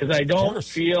 because I don't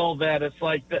feel that it's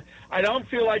like I don't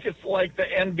feel like it's like the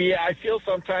NBA. I feel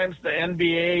sometimes the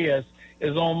NBA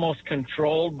is almost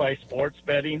controlled by sports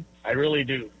betting. I really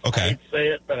do. Okay. I hate to say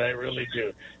it, but I really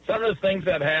do. Some of the things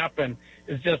that happen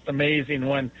is just amazing.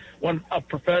 When a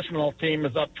professional team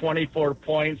is up 24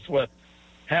 points with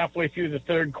halfway through the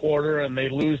third quarter and they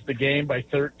lose the game by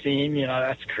 13,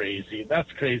 that's crazy.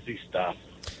 That's crazy stuff.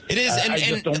 It is. I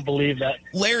just don't believe that.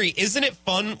 Larry, isn't it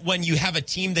fun when you have a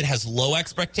team that has low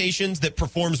expectations that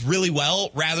performs really well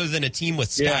rather than a team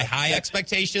with sky-high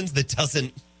expectations that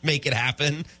doesn't make it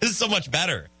happen? This is so much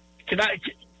better.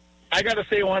 I got to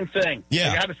say one thing.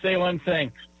 Yeah. I got to say one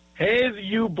thing. Hey,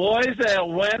 you boys that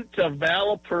went to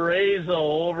Valparaiso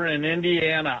over in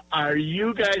Indiana, are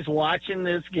you guys watching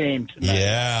this game tonight?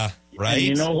 Yeah, right. And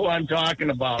you know who I'm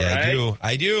talking about, right? I do.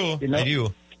 I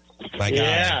do. My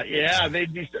God. Yeah. They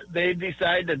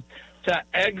decided to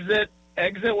exit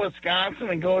Wisconsin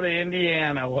and go to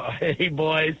Indiana. Well, hey,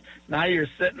 boys, now you're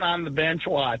sitting on the bench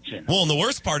watching. Well, and the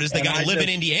worst part is they got to live in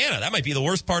Indiana. That might be the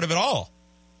worst part of it all.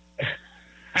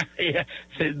 Yeah,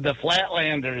 the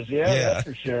Flatlanders, that's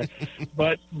for sure.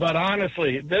 But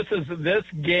honestly, this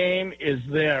game is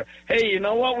there. Hey, you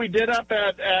know what we did up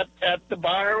at the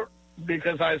bar,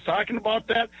 because I was talking about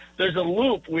that? There's a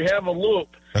loop. We have a loop.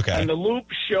 Okay. And the loop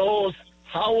shows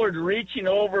Howard reaching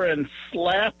over and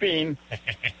slapping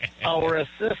our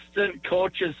assistant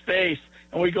coach's face.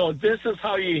 And we go, this is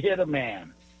how you hit a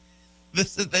man.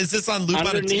 Is this on loop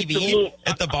underneath on a TV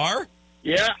at the bar?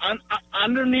 Yeah,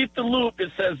 underneath the loop,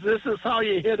 it says, this is how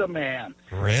you hit a man.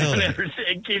 Really? And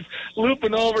it keeps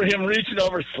looping over him, reaching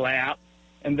over, slap,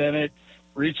 and then it's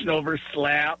reaching over,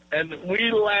 slap, and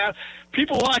we laugh.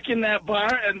 People walk in that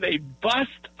bar, and they bust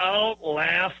out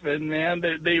laughing, man.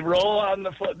 They roll on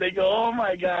the foot. They go, oh,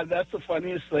 my God, that's the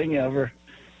funniest thing ever.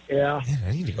 Yeah. Man,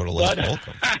 I need to go to Lake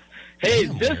Holcomb. Hey,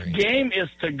 this game is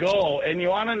to go, and you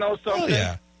want to know something? Oh,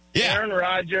 yeah. Yeah. Aaron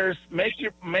Rodgers, make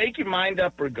your mind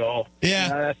up or go.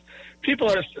 Yeah.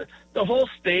 The whole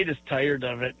state is tired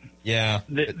of it. Yeah.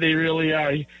 They really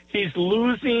are. He's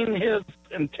losing his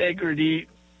integrity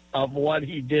of what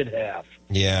he did have.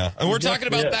 Yeah. And we're talking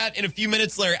about that in a few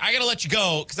minutes, Larry. I got to let you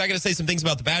go because I got to say some things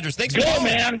about the Badgers. Thanks for calling.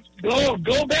 Man.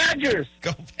 Go Badgers.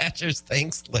 Go Badgers.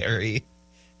 Thanks, Larry.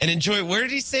 And enjoy. Where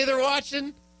did he say they're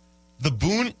watching? The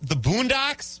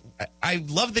Boondocks? I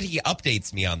love that he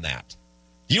updates me on that.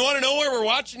 You want to know where we're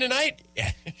watching tonight?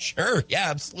 Yeah, sure. Yeah,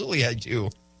 absolutely I do.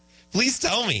 Please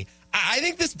tell me. I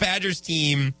think this Badgers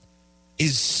team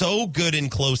is so good in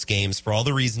close games for all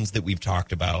the reasons that we've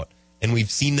talked about. And we've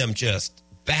seen them just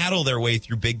battle their way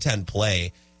through Big Ten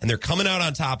play. And they're coming out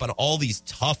on top on all these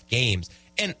tough games.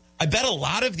 And I bet a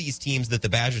lot of these teams that the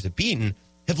Badgers have beaten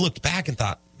have looked back and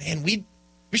thought, man, we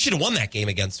should have won that game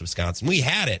against Wisconsin. We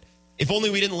had it. If only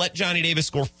we didn't let Johnny Davis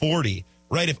score 40.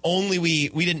 Right, if only we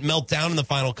didn't melt down in the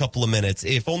final couple of minutes.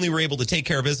 If only we were able to take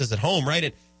care of business at home,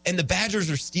 right? And the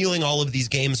Badgers are stealing all of these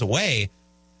games away.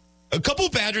 A couple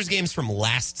of Badgers games from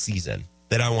last season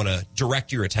that I want to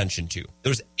direct your attention to.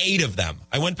 There's 8 of them.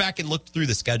 I went back and looked through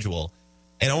the schedule,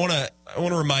 and I want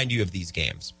to remind you of these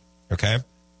games, okay?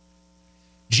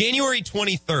 January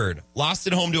 23rd, lost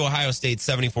at home to Ohio State,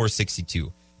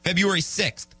 74-62. February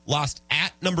 6th, lost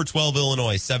at number 12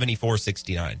 Illinois,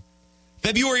 74-69.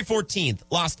 February 14th,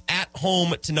 lost at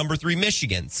home to number 3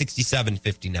 Michigan,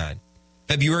 67-59.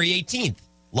 February 18th,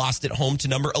 lost at home to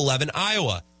number 11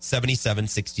 Iowa,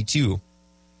 77-62.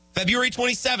 February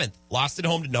 27th, lost at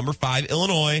home to number 5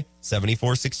 Illinois,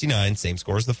 74-69, same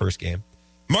score as the first game.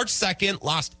 March 2nd,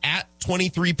 lost at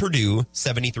 23 Purdue,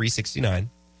 73-69.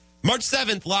 March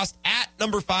 7th, lost at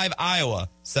number 5 Iowa,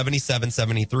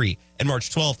 77-73. And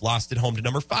March 12th, lost at home to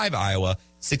number 5 Iowa,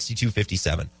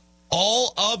 62-57.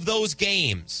 All of those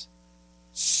games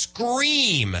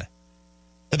scream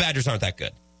the Badgers aren't that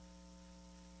good.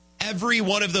 Every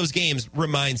one of those games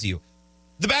reminds you,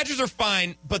 the Badgers are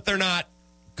fine, but they're not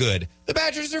good. The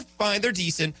Badgers are fine, they're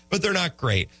decent, but they're not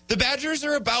great. The Badgers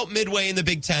are about midway in the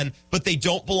Big Ten, but they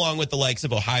don't belong with the likes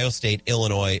of Ohio State,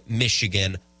 Illinois,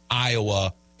 Michigan,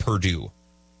 Iowa, Purdue.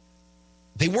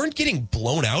 They weren't getting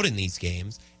blown out in these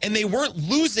games, and they weren't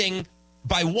losing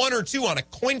by 1 or 2 on a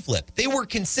coin flip. They were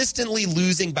consistently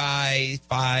losing by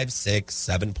 5, 6,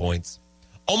 7 points,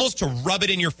 almost to rub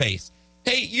it in your face.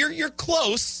 Hey, you're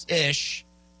close-ish,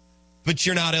 but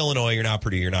you're not Illinois, you're not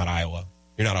Purdue, you're not Iowa,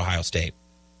 you're not Ohio State.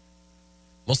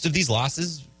 Most of these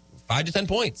losses, 5 to 10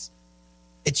 points.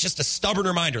 It's just a stubborn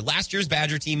reminder. Last year's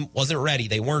Badger team wasn't ready.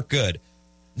 They weren't good.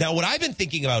 Now, what I've been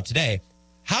thinking about today,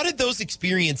 how did those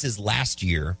experiences last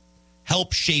year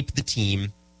help shape the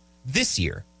team this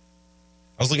year?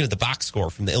 I was looking at the box score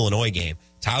from the Illinois game.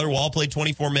 Tyler Wall played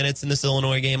 24 minutes in this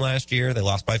Illinois game last year. They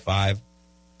lost by 5.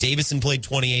 Davison played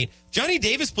 28. Johnny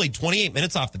Davis played 28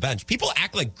 minutes off the bench. People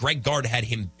act like Greg Gard had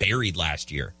him buried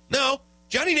last year. No,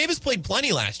 Johnny Davis played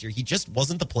plenty last year. He just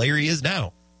wasn't the player he is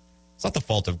now. It's not the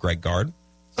fault of Greg Gard.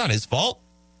 It's not his fault.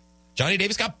 Johnny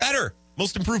Davis got better.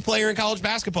 Most improved player in college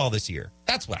basketball this year.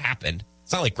 That's what happened.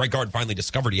 It's not like Greg Gard finally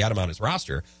discovered he had him on his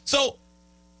roster. So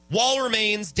Wall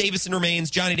remains, Davison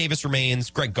remains, Johnny Davis remains,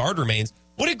 Greg Gard remains.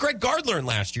 What did Greg Gard learn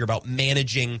last year about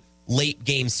managing late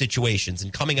game situations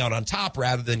and coming out on top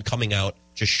rather than coming out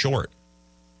just short?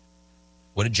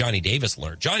 What did Johnny Davis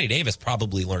learn? Johnny Davis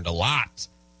probably learned a lot,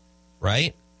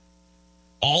 right?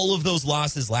 All of those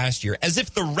losses last year, as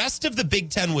if the rest of the Big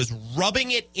Ten was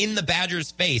rubbing it in the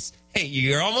Badgers' face. Hey,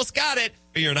 you almost got it,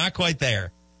 but you're not quite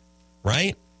there,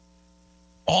 right?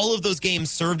 All of those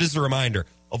games served as a reminder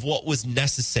of what was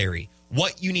necessary,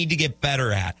 what you need to get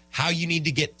better at, how you need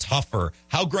to get tougher,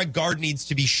 how Greg Gard needs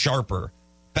to be sharper,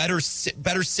 better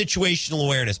situational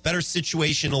awareness, better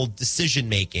situational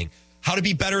decision-making, how to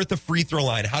be better at the free throw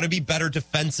line, how to be better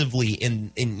defensively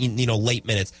in late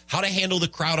minutes, how to handle the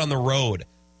crowd on the road.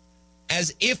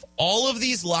 As if all of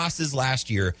these losses last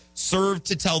year served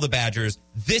to tell the Badgers,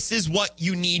 this is what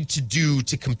you need to do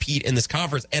to compete in this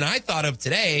conference. And I thought of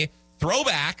today,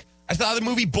 throwback, I thought of the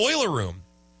movie Boiler Room,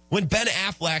 when Ben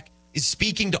Affleck is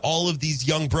speaking to all of these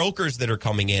young brokers that are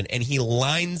coming in, and he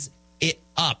lines it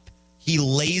up. He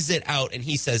lays it out, and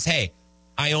he says, hey,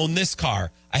 I own this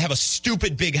car. I have a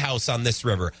stupid big house on this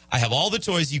river. I have all the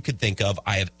toys you could think of.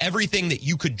 I have everything that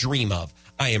you could dream of.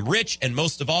 I am rich, and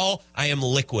most of all, I am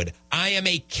liquid. I am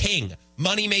a king.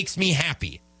 Money makes me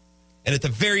happy. And at the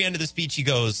very end of the speech, he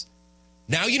goes,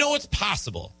 now you know what's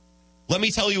possible. Let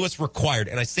me tell you what's required.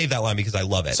 And I saved that line because I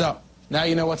love it. So, now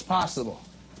you know what's possible.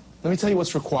 Let me tell you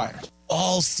what's required.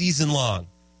 All season long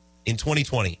in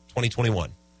 2020,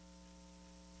 2021.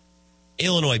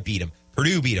 Illinois beat him.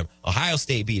 Purdue beat him. Ohio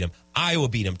State beat him. Iowa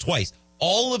beat him twice.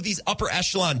 All of these upper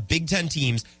echelon Big Ten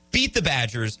teams beat the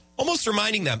Badgers, almost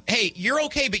reminding them, hey, you're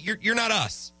okay, but you're not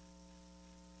us.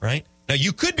 Right? Now,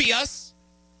 you could be us.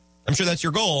 I'm sure that's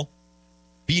your goal.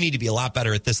 But you need to be a lot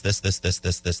better at this.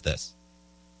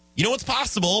 You know what's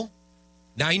possible.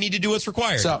 Now you need to do what's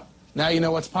required. So, now you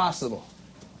know what's possible.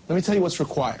 Let me tell you what's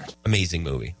required. Amazing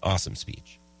movie. Awesome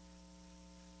speech.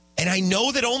 And I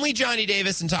know that only Johnny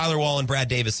Davis and Tyler Wall and Brad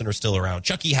Davison are still around.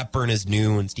 Chucky Hepburn is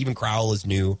new and Stephen Crowell is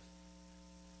new.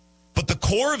 But the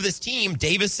core of this team,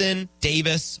 Davison,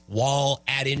 Davis, Wall,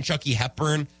 add in Chucky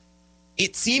Hepburn,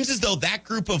 it seems as though that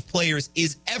group of players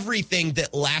is everything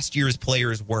that last year's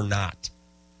players were not.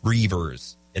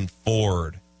 Reavers and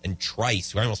Ford and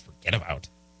Trice, who I almost forget about.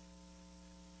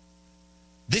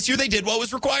 This year they did what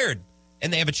was required.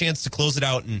 And they have a chance to close it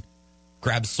out and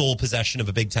grab sole possession of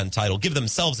a Big Ten title, give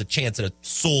themselves a chance at a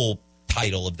sole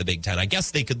title of the Big Ten. I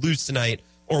guess they could lose tonight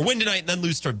or win tonight and then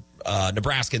lose to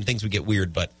Nebraska and things would get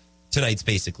weird, but tonight's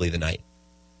basically the night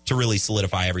to really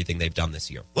solidify everything they've done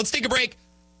this year. Let's take a break.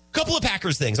 A couple of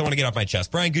Packers things I want to get off my chest.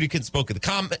 Brian Gutekunst spoke at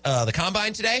the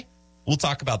Combine today. We'll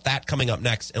talk about that coming up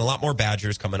next and a lot more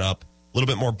Badgers coming up, a little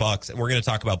bit more Bucks, and we're going to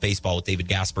talk about baseball with David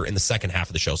Gasper in the second half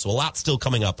of the show. So a lot still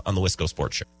coming up on the Wisco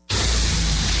Sports Show.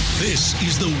 This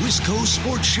is the Wisco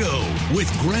Sports Show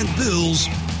with Grant Bills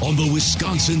on the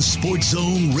Wisconsin Sports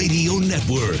Zone Radio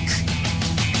Network.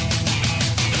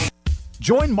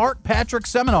 Join Mark Patrick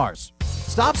Seminars.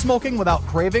 Stop smoking without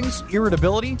cravings,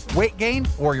 irritability, weight gain,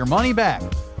 or your money back.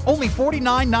 Only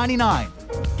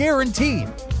 $49.99.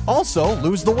 Guaranteed. Also,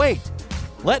 lose the weight.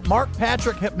 Let Mark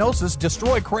Patrick Hypnosis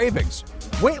destroy cravings.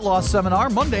 Weight loss seminar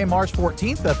Monday, March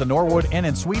 14th at the Norwood Inn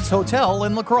and Suites Hotel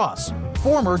in La Crosse,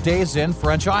 former Days Inn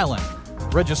French Island.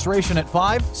 Registration at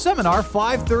 5, seminar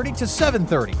 5:30 to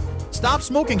 7:30. Stop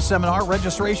Smoking Seminar,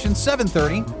 registration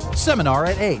 7:30, seminar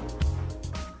at 8.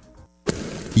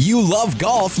 You love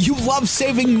golf. You love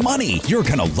saving money. You're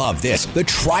going to love this. The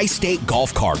Tri-State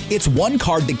Golf Card. It's one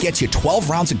card that gets you 12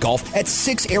 rounds of golf at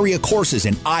 6 area courses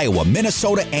in Iowa,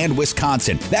 Minnesota, and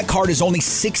Wisconsin. That card is only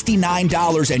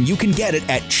 $69, and you can get it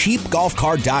at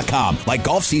cheapgolfcard.com. Like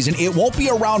golf season, it won't be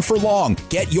around for long.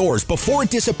 Get yours before it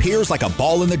disappears like a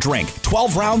ball in the drink.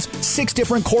 12 rounds, 6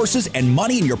 different courses, and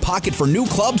money in your pocket for new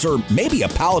clubs or maybe a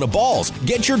pallet of balls.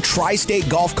 Get your Tri-State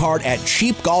Golf Card at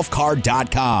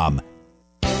cheapgolfcard.com.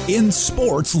 In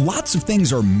sports, lots of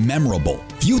things are memorable.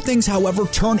 Few things, however,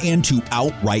 turn into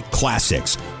outright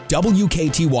classics.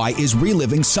 WKTY is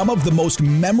reliving some of the most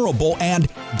memorable and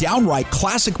downright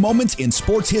classic moments in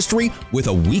sports history with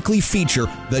a weekly feature,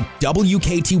 the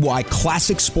WKTY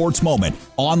Classic Sports Moment,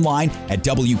 online at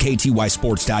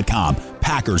WKTYSports.com.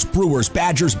 Packers, Brewers,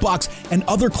 Badgers, Bucks, and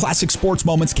other classic sports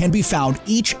moments can be found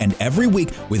each and every week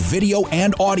with video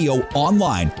and audio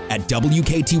online at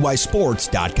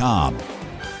WKTYSports.com.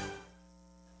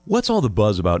 What's all the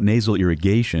buzz about nasal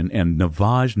irrigation and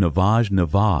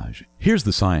navage? Here's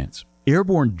the science.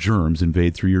 Airborne germs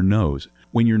invade through your nose.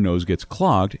 When your nose gets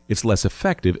clogged, it's less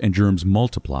effective and germs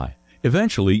multiply.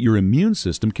 Eventually, your immune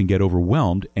system can get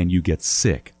overwhelmed and you get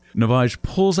sick. Navage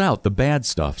pulls out the bad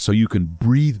stuff so you can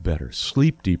breathe better,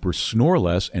 sleep deeper, snore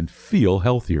less, and feel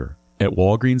healthier. At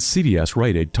Walgreens, CVS,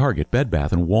 Rite Aid, Target, Bed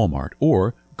Bath, and Walmart.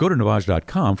 Or go to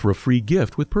Navage.com for a free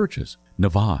gift with purchase.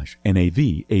 Navage,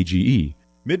 Navage.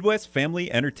 Midwest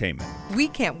Family Entertainment. We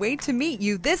can't wait to meet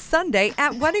you this Sunday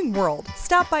at Wedding World.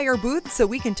 Stop by our booth so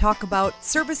we can talk about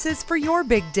services for your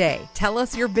big day. Tell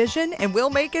us your vision and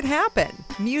we'll make it happen.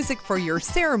 Music for your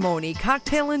ceremony,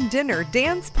 cocktail and dinner,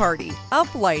 dance party,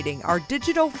 uplighting, our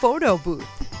digital photo booth,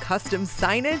 custom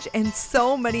signage, and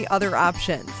so many other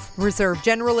options. Reserve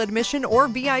general admission or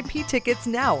VIP tickets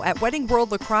now at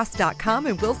WeddingWorldLacrosse.com,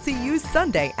 and we'll see you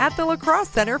Sunday at the Lacrosse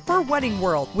Center for Wedding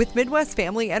World with Midwest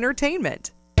Family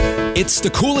Entertainment. It's the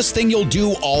coolest thing you'll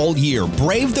do all year.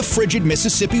 Brave the frigid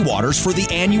Mississippi waters for the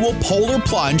annual Polar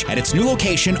Plunge at its new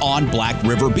location on Black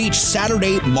River Beach,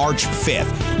 Saturday, March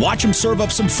 5th. Watch them serve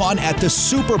up some fun at the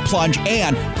Super Plunge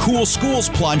and Cool Schools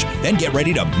Plunge, then get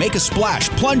ready to make a splash,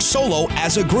 plunge solo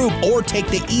as a group, or take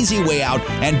the easy way out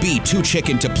and be too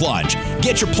chicken to plunge.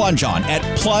 Get your plunge on at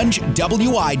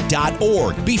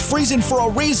plungewi.org. Be freezing for a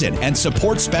reason and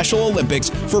support Special Olympics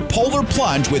for Polar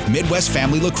Plunge with Midwest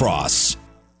Family Lacrosse.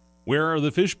 Where are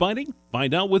the fish biting?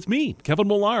 Find out with me, Kevin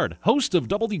Millard, host of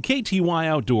WKTY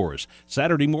Outdoors,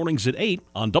 Saturday mornings at 8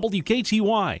 on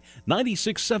WKTY,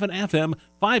 96.7 FM,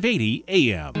 580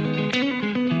 AM.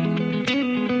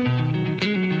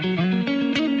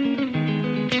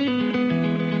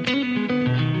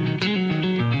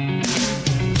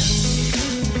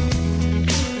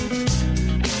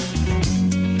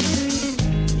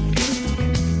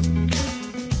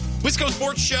 Wisco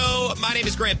Sports Show. My name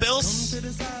is Grant Bills.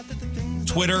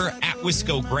 Twitter at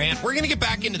Wisco Grant. We're going to get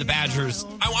back into the Badgers.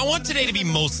 I want today to be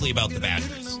mostly about the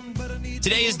Badgers.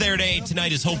 Today is their day.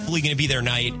 Tonight is hopefully going to be their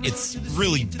night. It's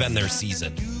really been their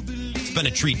season. It's been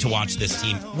a treat to watch this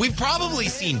team. We've probably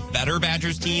seen better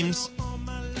Badgers teams,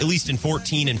 at least in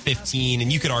 14 and 15, and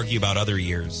you could argue about other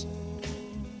years.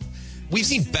 We've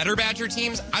seen better Badger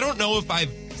teams. I don't know if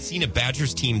I've seen a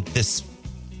Badgers team this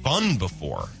fun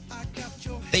before.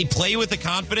 They play with a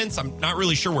confidence. I'm not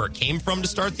really sure where it came from to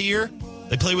start the year.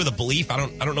 They play with a belief. I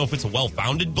don't know if it's a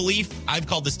well-founded belief. I've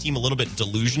called this team a little bit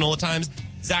delusional at times.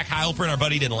 Zach Heilprin, our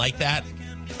buddy, didn't like that.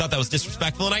 Thought that was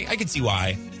disrespectful, and I could see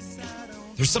why.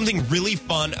 There's something really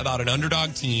fun about an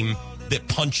underdog team that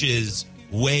punches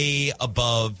way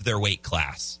above their weight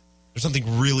class. There's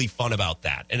something really fun about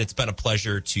that, and it's been a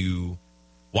pleasure to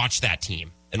watch that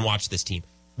team and watch this team.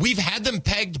 We've had them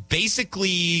pegged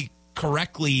basically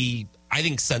correctly, I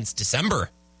think, since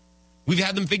December. We've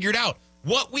had them figured out.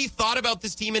 What we thought about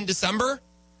this team in December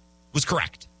was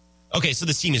correct. Okay, so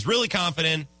this team is really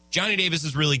confident. Johnny Davis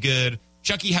is really good.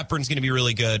 Chucky Hepburn's going to be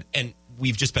really good. And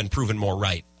we've just been proven more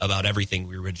right about everything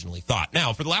we originally thought.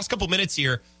 Now, for the last couple minutes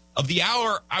here of the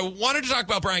hour, I wanted to talk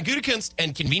about Brian Gutekunst.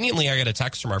 And conveniently, I got a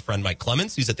text from our friend Mike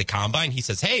Clemens, who's at the Combine. He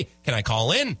says, hey, can I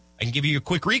call in? I can give you a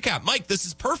quick recap. Mike, this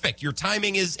is perfect. Your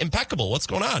timing is impeccable. What's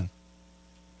going on?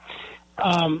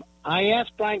 I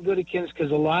asked Brian Gutekunst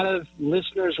because a lot of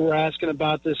listeners were asking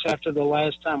about this after the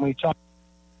last time we talked.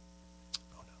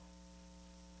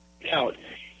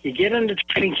 You get into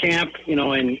training camp,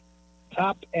 and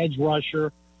top edge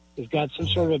rusher has got some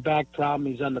sort of a back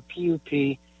problem. He's on the PUP.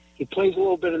 He plays a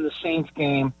little bit in the Saints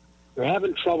game. You're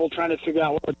having trouble trying to figure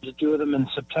out what to do with him in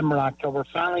September, October.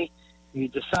 Finally, you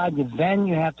decide then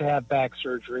you have to have back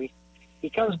surgery. he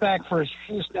comes back for a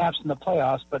few snaps in the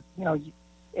playoffs, but,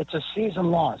 it's a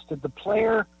season lost. Did the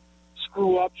player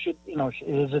screw up?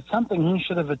 Is it something he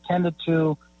should have attended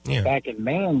to back in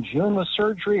May and June with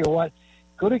surgery or what?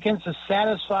 Gutekunst is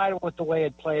satisfied with the way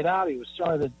it played out. He was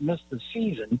sorry that he missed the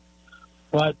season.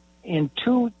 But in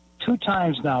two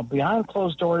times now, behind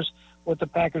closed doors with the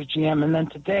Packers GM, and then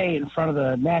today in front of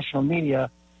the national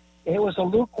media, it was a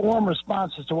lukewarm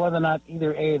response as to whether or not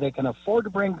either A, they can afford to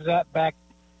bring back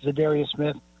Zadarius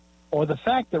Smith, or the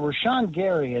fact that Rashawn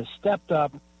Gary has stepped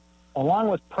up along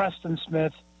with Preston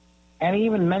Smith, and he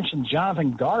even mentioned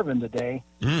Jonathan Garvin today.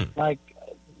 Like,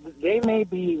 they may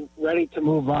be ready to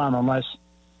move on unless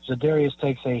Zadarius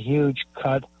takes a huge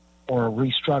cut or a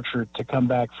restructure to come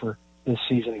back for this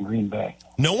season in Green Bay.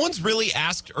 No one's really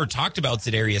asked or talked about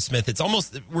Zadarius Smith. It's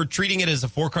almost, we're treating it as a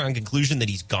foregone conclusion that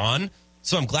he's gone.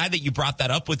 So I'm glad that you brought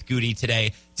that up with Goody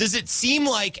today. Does it seem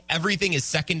like everything is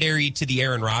secondary to the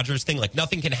Aaron Rodgers thing? Like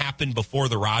nothing can happen before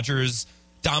the Rodgers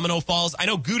domino falls? I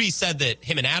know Goody said that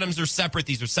him and Adams are separate.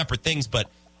 These are separate things, but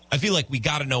I feel like we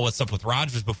got to know what's up with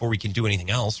Rodgers before we can do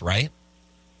anything else, right?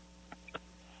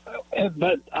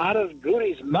 But out of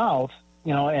Goody's mouth,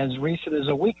 as recent as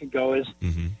a week ago, is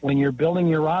when you're building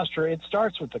your roster, it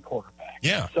starts with the quarterback.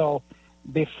 Yeah. So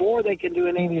before they can do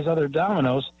any of these other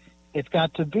dominoes, it's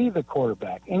got to be the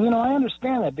quarterback. And, I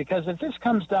understand that because if this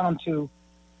comes down to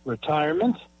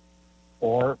retirement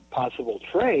or possible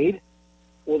trade,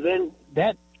 well, then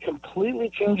that completely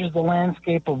changes the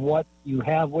landscape of what you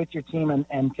have with your team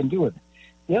and can do with it.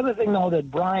 The other thing, though, that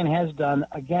Brian has done,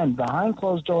 again, behind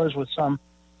closed doors with some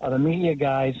of the media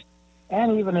guys,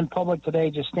 and even in public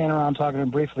today, just standing around talking to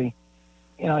him briefly,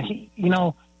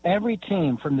 every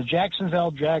team from the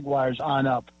Jacksonville Jaguars on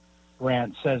up,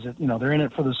 Grant says that, they're in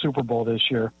it for the Super Bowl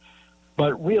this year.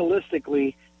 But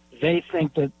realistically, they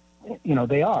think that,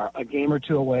 they are a game or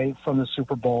two away from the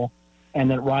Super Bowl and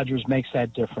that Rodgers makes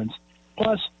that difference.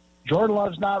 Plus, Jordan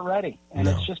Love's not ready. And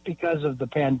it's just because of the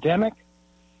pandemic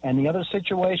and the other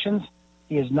situations.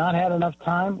 He has not had enough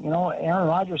time. Aaron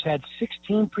Rodgers had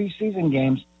 16 preseason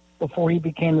games before he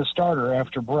became the starter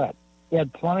after Brett. He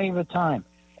had plenty of time.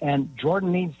 And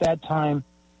Jordan needs that time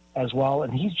as well.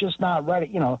 And he's just not ready.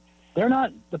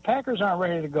 The Packers aren't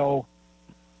ready to go,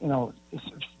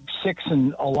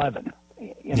 6-11.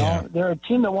 They're a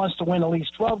team that wants to win at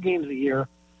least 12 games a year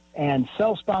and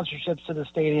sell sponsorships to the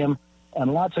stadium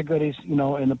and lots of goodies, in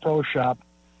the pro shop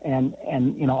and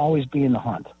always be in the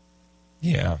hunt.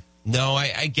 Yeah. No,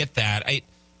 I get that. I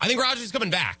think Rodgers is coming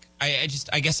back. I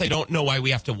guess I don't know why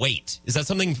we have to wait. Is that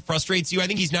something that frustrates you? I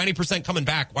think he's 90% coming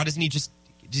back. Why doesn't he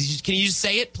can you just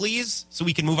say it, please, so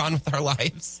we can move on with our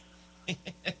lives?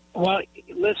 Well,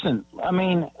 listen,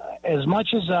 as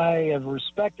much as I have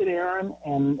respected Aaron,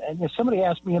 and somebody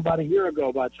asked me about a year ago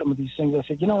about some of these things, I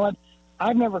said, you know what?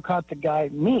 I've never caught the guy,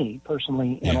 me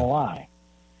personally, in a lie.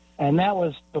 And that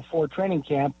was before training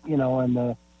camp, and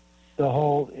the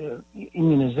whole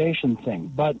immunization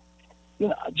thing. But,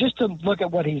 just to look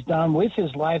at what he's done with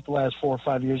his life the last 4 or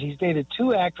 5 years, he's dated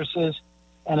 2 actresses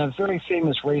and a very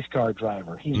famous race car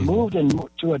driver. He's moved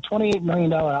into a $28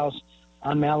 million house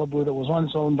on Malibu that was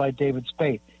once owned by David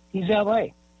Spade. He's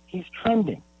L.A. He's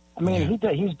trending. He's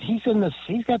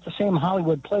got the same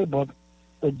Hollywood playbook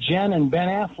that Jen and Ben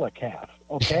Affleck have,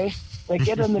 okay? They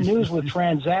get in the news with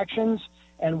transactions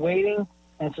and waiting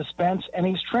and suspense, and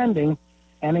he's trending,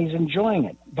 and he's enjoying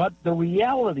it. But the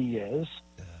reality is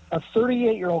a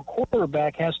 38-year-old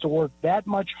quarterback has to work that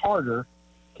much harder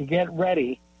to get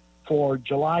ready for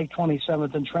July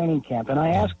 27th in training camp. And I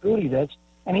asked Goody this,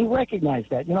 and he recognized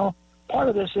that. Part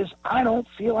of this is I don't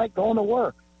feel like going to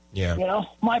work. Yeah.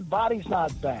 My body's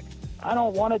not back. I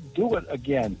don't want to do it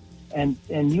again. And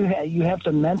you have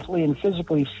to mentally and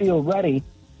physically feel ready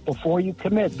before you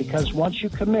commit, because once you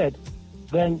commit,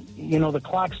 then, the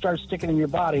clock starts ticking in your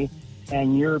body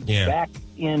and you're back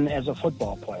in as a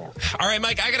football player. All right,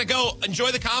 Mike, I got to go.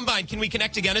 Enjoy the Combine. Can we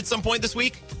connect again at some point this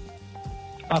week?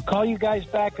 I'll call you guys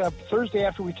back up Thursday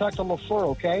after we talk to LaFleur,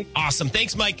 okay? Awesome.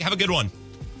 Thanks, Mike. Have a good one.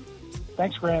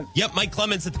 Thanks, Grant. Yep, Mike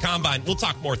Clemens at the Combine. We'll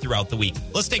talk more throughout the week.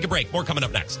 Let's take a break. More coming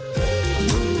up next.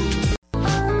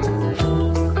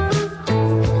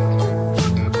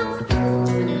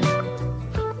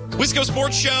 Wisco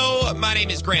Sports Show. My name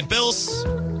is Grant Bills.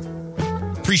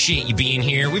 Appreciate you being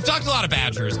here. We've talked a lot of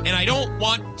Badgers, and I don't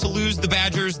want to lose the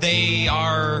Badgers. They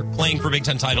are playing for Big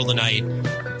Ten title tonight.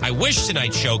 I wish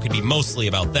tonight's show could be mostly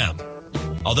about them.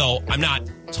 Although I'm not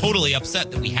totally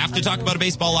upset that we have to talk about a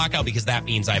baseball lockout, because that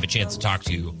means I have a chance to talk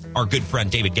to our good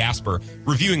friend David Gasper,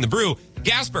 reviewing the Brew.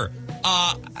 Gasper,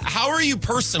 how are you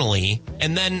personally?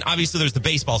 And then obviously there's the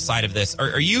baseball side of this.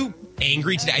 Are you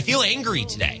angry today. I feel angry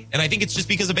today. And I think it's just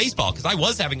because of baseball, because I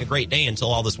was having a great day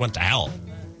until all this went to hell.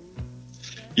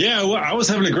 Yeah, well, I was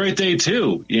having a great day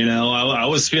too. I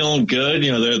was feeling good.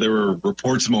 There were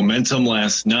reports of momentum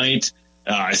last night.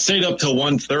 I stayed up till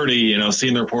 1:30,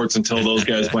 seeing the reports until those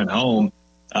guys went home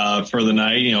for the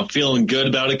night, feeling good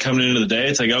about it coming into the day.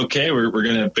 It's like, okay, we're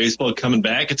going to have baseball coming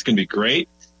back. It's going to be great.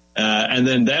 And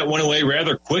then that went away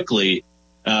rather quickly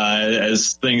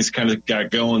as things kind of got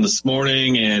going this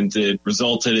morning, and it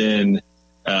resulted in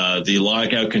the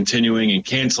lockout continuing and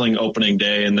canceling opening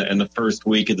day in the first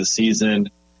week of the season.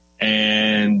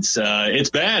 And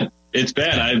it's bad. It's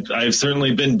bad. I've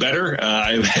certainly been better.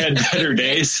 I've had better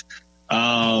days.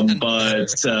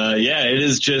 But it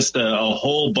is just a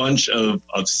whole bunch of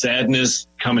sadness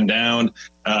coming down.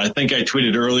 I think I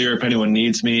tweeted earlier, if anyone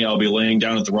needs me, I'll be laying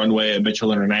down at the runway at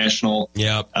Mitchell International.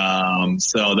 Yep.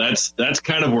 So that's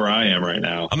kind of where I am right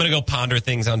now. I'm going to go ponder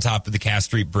things on top of the Cass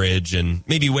Street Bridge and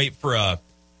maybe wait for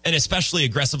an especially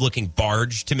aggressive looking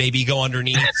barge to maybe go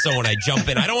underneath. So when I jump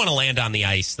in, I don't want to land on the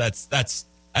ice. That's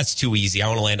too easy. I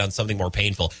want to land on something more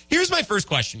painful. Here's my first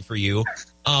question for you.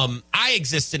 I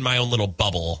exist in my own little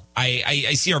bubble.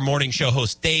 I see our morning show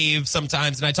host Dave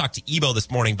sometimes, and I talk to Ebo this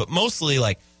morning, but mostly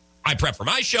I prep for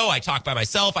my show. I talk by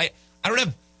myself. I don't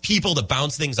have people to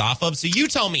bounce things off of. So you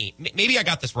tell me, maybe I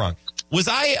got this wrong. Was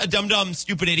I a dumb,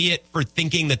 stupid idiot for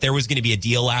thinking that there was going to be a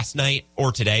deal last night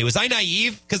or today? Was I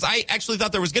naive? Because I actually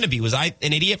thought there was going to be. Was I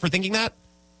an idiot for thinking that?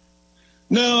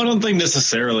 No, I don't think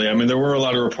necessarily. I mean, there were a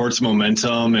lot of reports of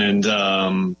momentum, and,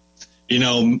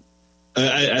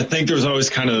 I think there was always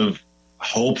kind of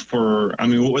hope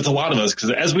with a lot of us,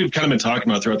 because as we've kind of been talking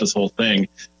about throughout this whole thing,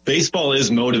 baseball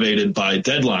is motivated by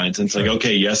deadlines. And it's like,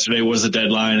 okay, yesterday was a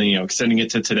deadline, and, extending it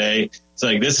to today. It's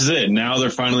like, this is it. Now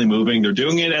they're finally moving. They're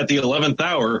doing it at the 11th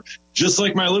hour, just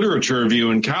like my literature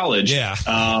review in college. Yeah.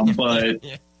 But,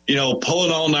 pull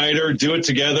an all-nighter, do it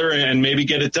together, and maybe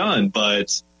get it done.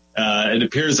 But it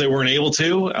appears they weren't able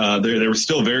to. They were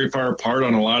still very far apart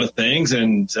on a lot of things.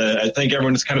 And I think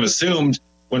everyone just kind of assumed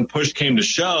when push came to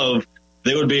shove,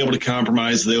 they would be able to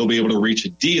compromise. They would be able to reach a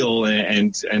deal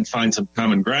and find some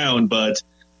common ground. But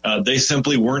they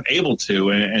simply weren't able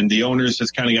to. And the owners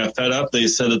just kind of got fed up. They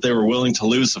said that they were willing to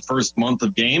lose the first month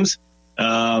of games.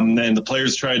 And the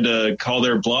players tried to call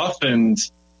their bluff. And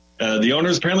the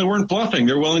owners apparently weren't bluffing.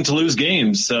 They're willing to lose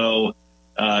games. So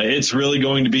it's really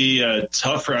going to be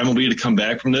tough for MLB to come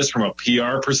back from this from a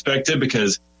PR perspective,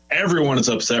 because everyone is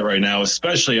upset right now,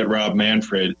 especially at Rob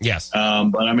Manfred. Yes.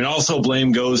 But also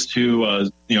blame goes to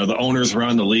the owners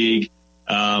around the league.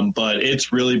 But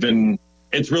it's really been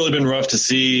rough to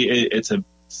see. It's a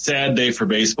sad day for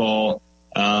baseball,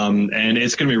 and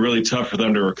it's going to be really tough for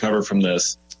them to recover from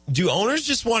this. Do owners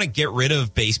just want to get rid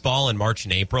of baseball in March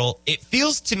and April? It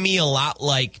feels to me a lot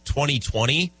like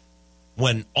 2020.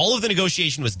 When all of the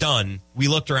negotiation was done, we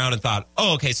looked around and thought,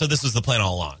 oh, okay, so this was the plan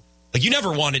all along. You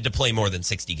never wanted to play more than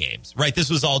 60 games, right? This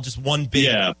was all just one big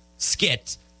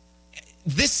skit.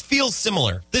 This feels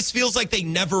similar. This feels like they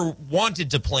never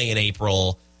wanted to play in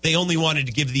April. They only wanted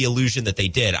to give the illusion that they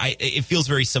did. It feels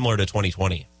very similar to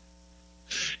 2020.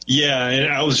 Yeah,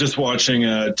 and I was just watching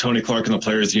Tony Clark and the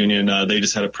Players Union. They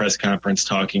just had a press conference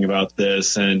talking about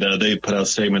this, and they put out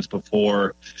statements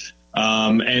before.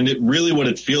 And what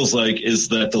it feels like is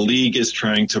that the league is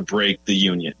trying to break the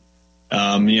union.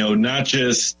 Not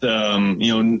just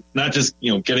getting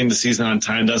the season on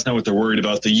time. That's not what they're worried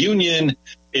about. The union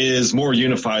is more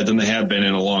unified than they have been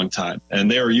in a long time.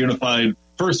 And they are unified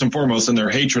first and foremost in their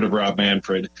hatred of Rob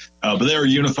Manfred. But they are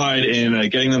unified in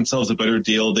getting themselves a better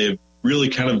deal. They've really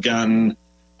kind of gotten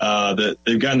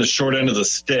the short end of the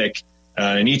stick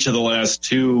in each of the last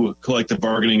two collective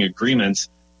bargaining agreements.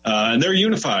 And they're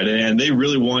unified, and they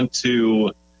really want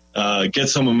to get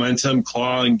some momentum,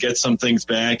 claw, and get some things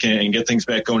back and get things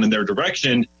back going in their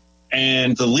direction.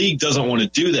 And the league doesn't want to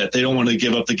do that. They don't want to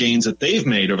give up the gains that they've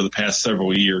made over the past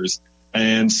several years.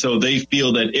 And so they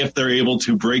feel that if they're able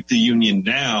to break the union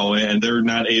now, and they're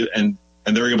not and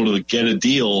they're able to get a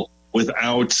deal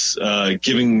without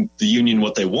giving the union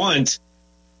what they want,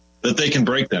 that they can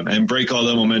break them and break all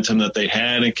the momentum that they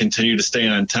had and continue to stay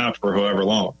on top for however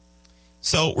long.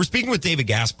 So we're speaking with David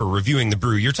Gasper, reviewing the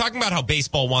Brew. You're talking about how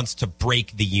baseball wants to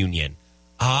break the union.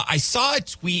 I saw a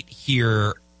tweet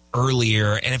here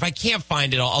earlier, and if I can't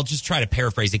find it, I'll just try to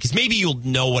paraphrase it, because maybe you'll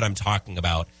know what I'm talking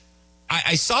about.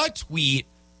 I saw a tweet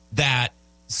that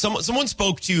someone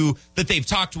spoke to, that they've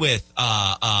talked with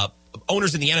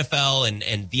owners in the NFL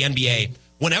and the NBA.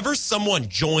 Whenever someone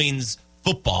joins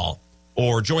football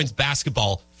or joins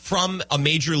basketball from a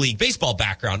Major League Baseball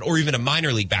background or even a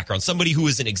minor league background, somebody who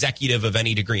is an executive of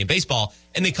any degree in baseball,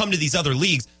 and they come to these other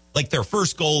leagues, like their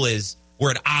first goal is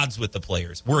we're at odds with the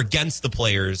players. We're against the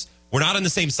players. We're not on the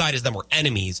same side as them. We're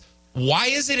enemies. Why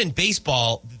is it in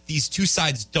baseball that these two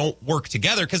sides don't work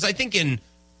together? Because I think in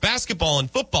basketball and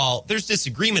football, there's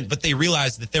disagreement, but they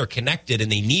realize that they're connected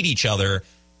and they need each other.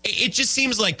 It just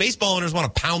seems like baseball owners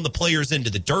want to pound the players into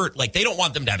the dirt. Like they don't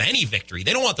want them to have any victory.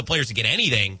 They don't want the players to get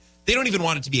anything. They don't even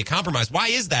want it to be a compromise. Why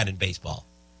is that in baseball?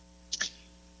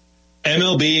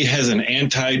 MLB has an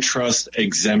antitrust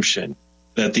exemption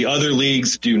that the other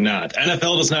leagues do not.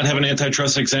 NFL does not have an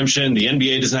antitrust exemption. The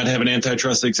NBA does not have an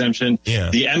antitrust exemption. Yeah.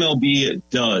 The MLB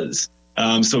does.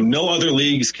 So no other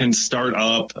leagues can start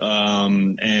up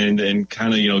and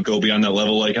kind of, go beyond that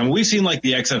level. Like, we've seen like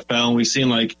the XFL, and we've seen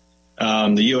like the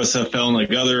USFL and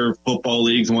like other football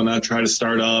leagues and whatnot try to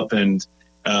start up. And,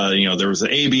 there was the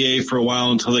ABA for a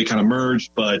while until they kind of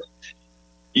merged. But,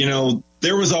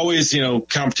 there was always,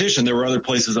 competition. There were other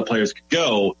places that players could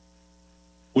go.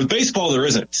 With baseball, there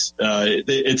isn't.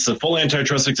 It's a full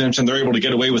antitrust exemption. They're able to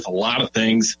get away with a lot of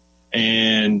things.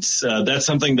 And that's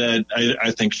something that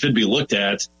I think should be looked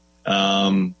at.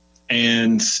 And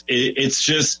it's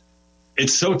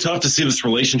so tough to see this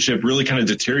relationship really kind of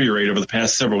deteriorate over the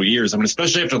past several years. I mean,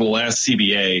 especially after the last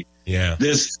CBA,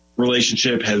 this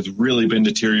relationship has really been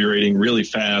deteriorating really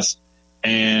fast.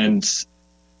 And,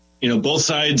 both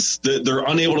sides, they're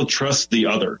unable to trust the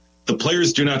other. The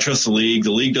players do not trust the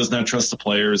league does not trust the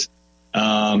players.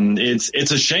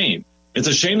 It's a shame. It's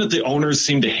a shame that the owners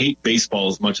seem to hate baseball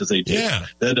as much as they do. Yeah.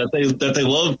 That they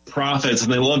love profits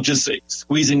and they love just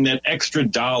squeezing that extra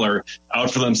dollar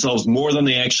out for themselves more than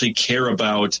they actually care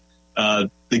about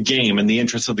the game and the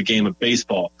interests of the game of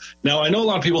baseball. Now, I know a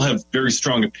lot of people have very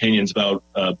strong opinions about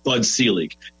Bud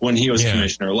Selig when he was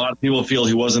commissioner. A lot of people feel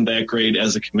he wasn't that great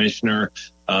as a commissioner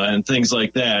and things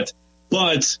like that.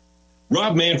 But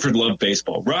Rob Manfred loved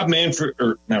baseball. Bud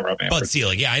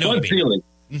Selig. Yeah, I know. Bud Selig.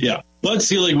 Yeah. Bud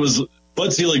Selig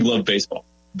loved baseball.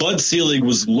 Bud Selig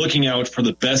was looking out for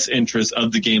the best interests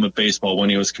of the game of baseball when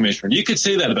he was commissioner. You could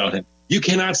say that about him. You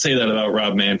cannot say that about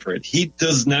Rob Manfred. He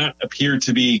does not appear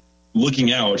to be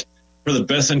looking out for the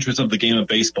best interests of the game of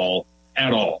baseball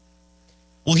at all.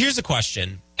 Well, here's a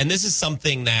question, and this is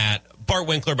something that Bart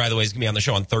Winkler, by the way, is going to be on the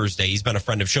show on Thursday. He's been a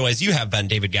friend of show, as you have been,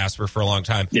 David Gasper, for a long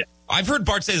time. Yeah. I've heard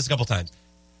Bart say this a couple times.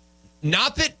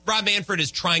 Not that Rob Manfred is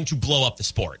trying to blow up the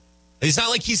sport. It's not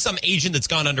like he's some agent that's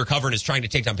gone undercover and is trying to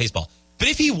take down baseball. But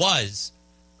if he was,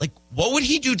 like, what would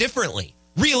he do differently,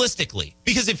 realistically?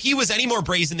 Because if he was any more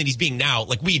brazen than he's being now,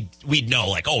 like, we'd know,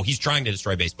 like, oh, he's trying to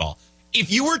destroy baseball. If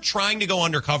you were trying to go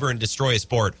undercover and destroy a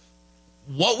sport,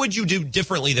 what would you do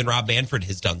differently than Rob Manfred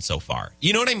has done so far?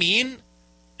 You know what I mean?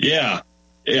 Yeah.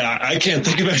 Yeah, I can't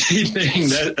think of anything.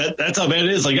 That's how bad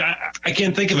it is. Like, I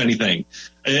can't think of anything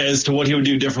as to what he would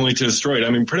do differently to destroy it. I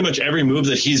mean, pretty much every move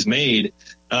that he's made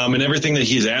and everything that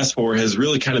he's asked for has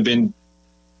really kind of been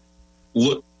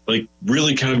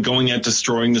really kind of going at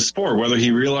destroying the sport, whether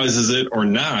he realizes it or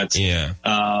not. Yeah.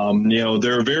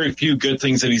 There are very few good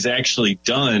things that he's actually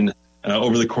done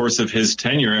over the course of his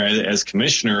tenure as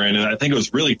commissioner. And I think it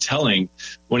was really telling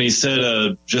when he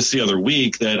said just the other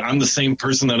week that I'm the same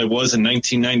person that I was in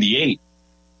 1998.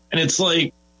 And it's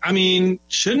like, I mean,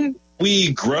 shouldn't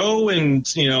we grow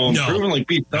and, improve and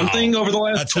be something over the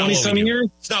last 20-some years?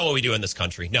 It's not what we do in this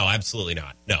country. No, absolutely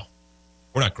not. No,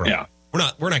 we're not growing. Yeah.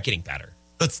 We're not getting better.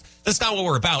 That's not what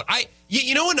we're about.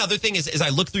 Another thing is I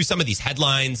look through some of these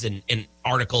headlines and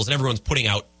articles and everyone's putting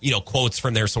out, quotes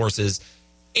from their sources.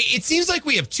 It seems like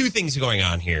we have two things going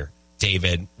on here,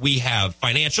 David. We have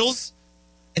financials,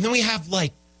 and then we have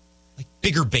like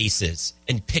bigger bases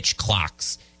and pitch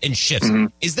clocks and shifts. Mm-hmm.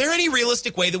 Is there any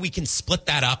realistic way that we can split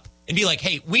that up and be like,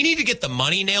 hey, we need to get the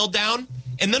money nailed down,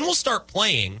 and then we'll start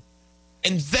playing.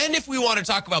 And then if we want to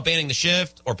talk about banning the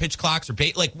shift or pitch clocks or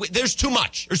there's too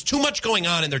much. There's too much going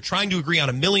on, and they're trying to agree on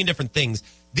a million different things.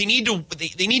 They need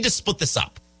to split this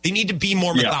up. They need to be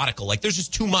more methodical. Like, there's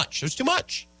just too much. There's too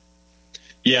much.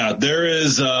 Yeah, there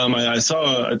is. I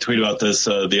saw a tweet about this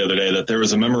the other day that there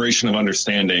was a memorandum of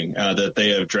understanding that they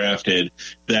have drafted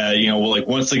that,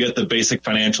 once they get the basic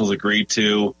financials agreed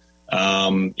to,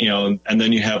 and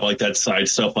then you have like that side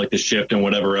stuff like the shift and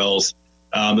whatever else,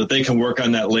 that they can work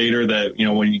on that later. That,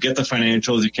 when you get the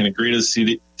financials, you can agree to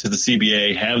the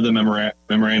CBA, have the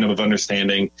memorandum of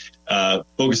understanding,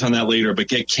 focus on that later, but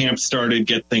get camp started,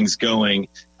 get things going.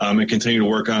 And continue to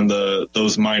work on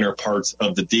those minor parts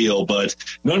of the deal. But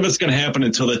none of it's going to happen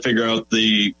until they figure out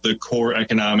the core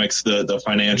economics, the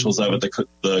financials of it,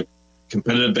 the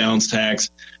competitive balance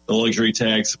tax, the luxury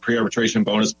tax, the pre-arbitration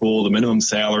bonus pool, the minimum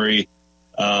salary.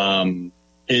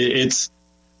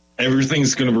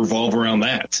 Everything's going to revolve around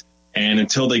that. And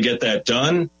until they get that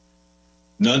done,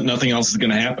 nothing else is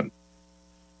going to happen.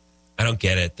 I don't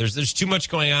get it. There's too much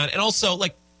going on. And also,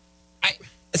 like, I'm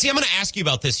going to ask you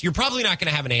about this. You're probably not going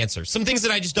to have an answer. Some things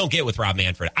that I just don't get with Rob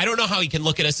Manfred. I don't know how he can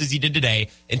look at us as he did today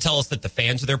and tell us that the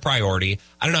fans are their priority.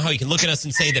 I don't know how he can look at us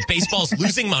and say that baseball's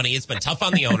losing money. It's been tough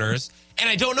on the owners. And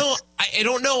I don't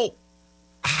know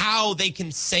how they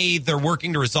can say they're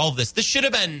working to resolve this. They should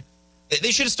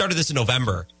have started this in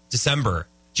November, December,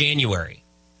 January.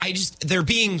 They're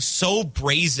being so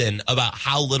brazen about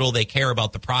how little they care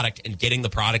about the product and getting the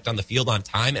product on the field on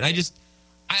time. And I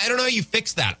don't know how you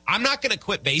fix that. I'm not going to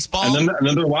quit baseball. And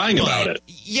then they're lying about it.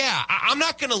 Yeah, I'm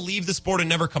not going to leave the sport and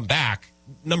never come back.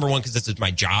 Number one, because this is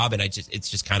my job, and it's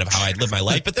just kind of how I live my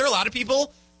life. But there are a lot of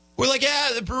people who are like,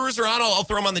 yeah, the Brewers are on. I'll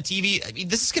throw them on the TV. I mean,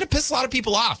 this is going to piss a lot of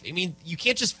people off. I mean, you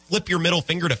can't just flip your middle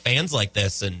finger to fans like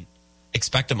this and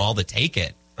expect them all to take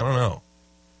it. I don't know.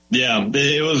 Yeah,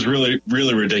 it was really,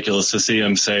 really ridiculous to see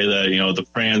him say that, the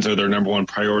fans are their number one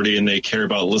priority and they care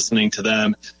about listening to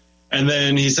them. And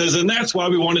then he says, and that's why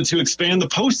we wanted to expand the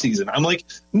postseason. I'm like,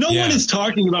 no one is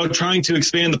talking about trying to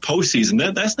expand the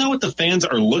postseason. That's not what the fans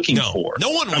are looking for. No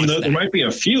one wants that. There might be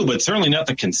a few, but certainly not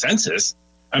the consensus.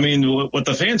 I mean, what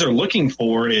the fans are looking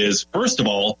for is, first of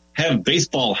all, have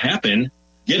baseball happen,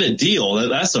 get a deal.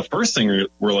 That's the first thing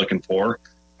we're looking for.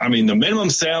 I mean, the minimum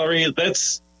salary,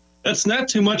 that's not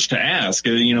too much to ask,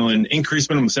 an increased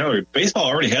minimum salary. Baseball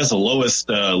already has the lowest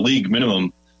league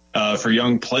minimum for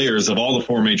young players of all the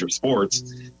four major sports.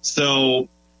 So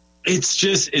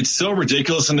it's so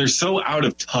ridiculous, and they're so out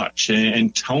of touch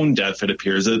and tone deaf, it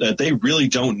appears, that they really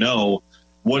don't know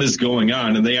what is going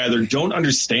on. And they either don't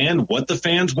understand what the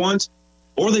fans want,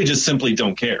 or they just simply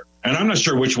don't care. And I'm not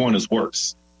sure which one is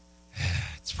worse.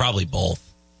 It's probably both.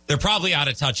 They're probably out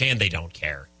of touch and they don't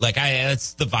care.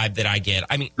 That's the vibe that I get.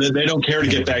 I mean, they don't care to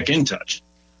get back in touch.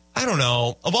 I don't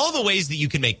know. Of all the ways that you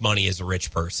can make money as a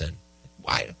rich person,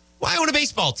 why own a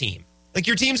baseball team? Like,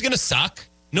 your team's going to suck.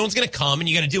 No one's going to come, and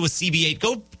you got to deal with CB8.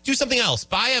 Go do something else.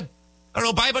 Buy a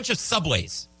bunch of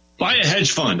Subways. Buy a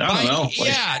hedge fund. I don't know.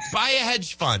 Buy a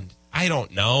hedge fund. I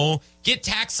don't know. Get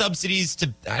tax subsidies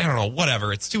to, I don't know,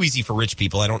 whatever. It's too easy for rich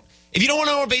people. If you don't want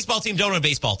to own a baseball team, don't own a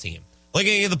baseball team. Like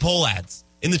any of the poll ads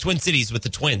in the Twin Cities with the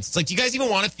Twins. It's like, do you guys even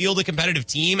want to field a competitive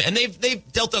team? And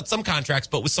they've dealt out some contracts,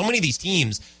 but with so many of these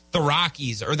teams, the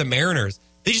Rockies or the Mariners,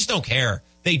 they just don't care.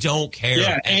 They don't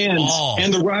care at all.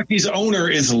 And the Rockies owner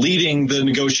is leading the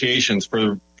negotiations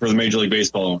for the Major League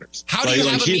Baseball owners. How do you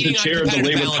have a meeting on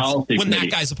competitive balance when that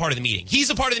guy's a part of the meeting?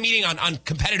 He's a part of the meeting on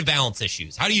competitive balance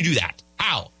issues. How do you do that?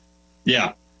 How?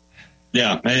 Yeah.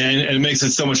 And it makes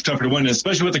it so much tougher to win,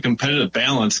 especially with the competitive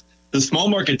balance. The small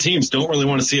market teams don't really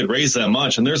want to see it raise that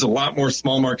much, and there's a lot more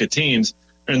small market teams,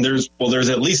 and there's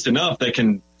at least enough that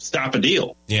can stop a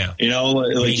deal. Yeah. You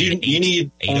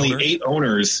need only 8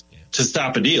 owners to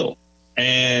stop a deal.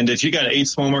 And if you got 8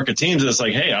 small market teams, it's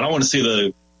like, hey, I don't want to see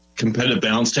the competitive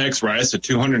balance tax rise to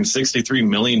 $263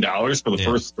 million for the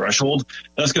first threshold.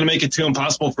 That's going to make it too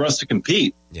impossible for us to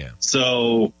compete. Yeah.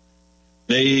 So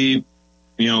they,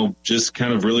 just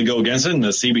kind of really go against it. And the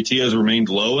CBT has remained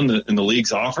low in the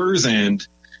league's offers. And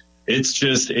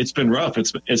it's been rough.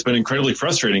 It's been incredibly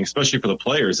frustrating, especially for the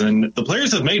players. And the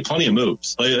players have made plenty of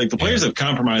moves. Like the players have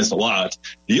compromised a lot.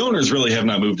 The owners really have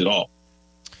not moved at all.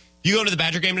 You going to the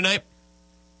Badger game tonight?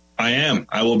 I am.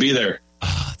 I will be there.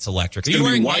 Oh, it's electric. It's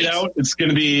going to be white out. It's going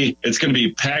to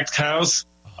be packed house.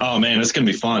 Oh man, it's going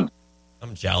to be fun.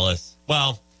 I'm jealous.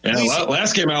 Well,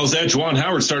 last game I was at, Juwan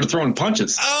Howard started throwing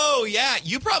punches. Oh yeah,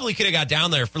 you probably could have got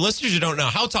down there. For listeners who don't know,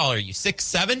 how tall are you?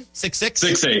 6'7", 6'6"?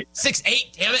 6'8".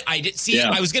 6'8". Damn it! I did see. Yeah.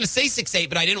 I was going to say 6'8",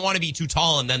 but I didn't want to be too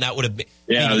tall, and then that would have been.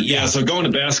 Yeah. So going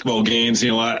to basketball games,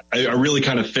 I really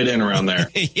kind of fit in around there.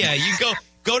 Yeah, you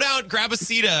go down, grab a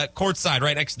seat courtside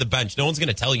right next to the bench. No one's going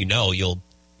to tell you no. You'll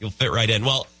fit right in.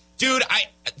 Well, dude, I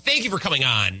thank you for coming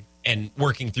on and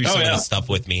working through some of this stuff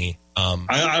with me.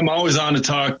 I'm always on to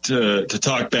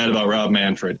talk bad about Rob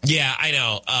Manfred. Yeah, I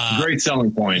know. Great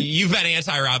selling point. You've been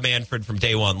anti-Rob Manfred from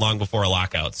day one, long before a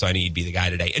lockout, so I need to be the guy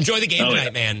today. Enjoy the game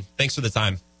tonight, man. Thanks for the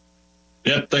time.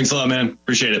 Yep, thanks a lot, man.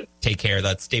 Appreciate it. Take care.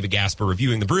 That's David Gasper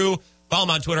reviewing the Brew. Follow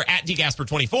him on Twitter at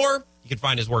dgasper24. You can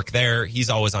find his work there. He's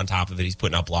always on top of it. He's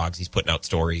putting out blogs. He's putting out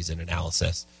stories and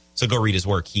analysis. So go read his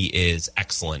work. He is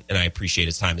excellent, and I appreciate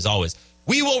his time as always.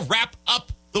 We will wrap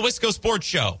up the Wisco Sports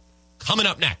Show coming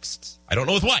up next. I don't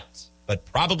know with what, but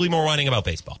probably more whining about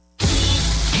baseball.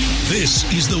 This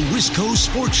is the Wisco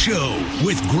Sports Show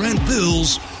with Grant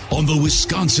Bills on the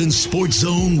Wisconsin Sports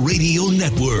Zone Radio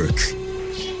Network.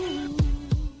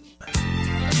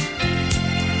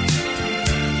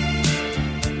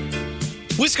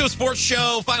 Wisco Sports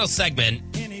Show, final segment.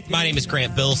 My name is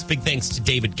Grant Bills. Big thanks to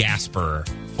David Gasper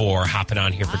for hopping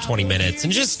on here for 20 minutes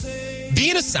and just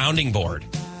being a sounding board.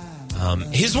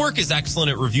 His work is excellent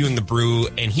at reviewing the Brew,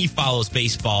 and he follows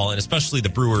baseball, and especially the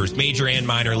Brewers, major and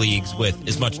minor leagues, with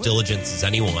as much diligence as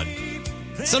anyone.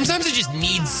 Sometimes I just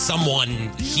need someone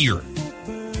here.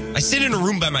 I sit in a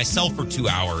room by myself for 2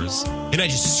 hours, and I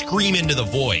just scream into the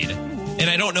void. And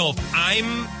I don't know if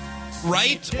I'm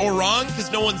right or wrong,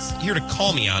 because no one's here to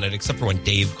call me on it, except for when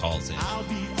Dave calls in.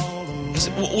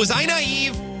 Was I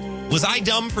naive? Was I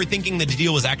dumb for thinking that the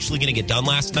deal was actually going to get done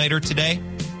last night or today?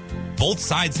 Both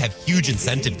sides have huge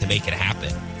incentive to make it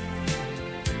happen.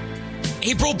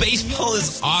 April baseball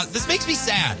is odd. This makes me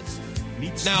sad.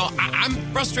 Now, I'm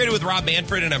frustrated with Rob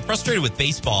Manfred, and I'm frustrated with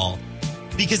baseball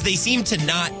because they seem to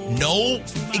not know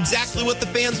exactly what the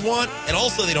fans want, and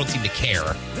also they don't seem to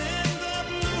care.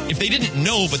 If they didn't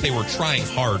know, but they were trying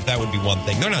hard, that would be one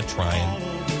thing. They're not trying.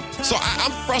 So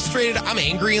I'm frustrated. I'm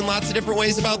angry in lots of different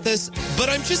ways about this, but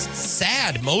I'm just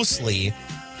sad mostly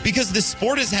because the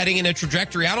sport is heading in a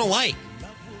trajectory I don't like.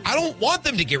 I don't want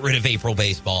them to get rid of April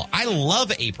baseball. I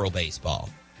love April baseball.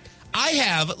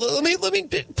 Let me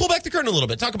pull back the curtain a little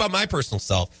bit, talk about my personal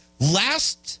self.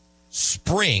 Last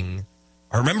spring,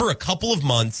 I remember a couple of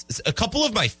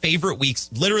my favorite weeks,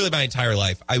 literally my entire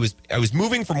life. I was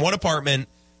moving from one apartment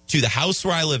to the house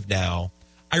where I live now.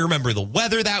 I remember the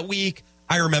weather that week.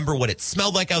 I remember what it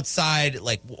smelled like outside,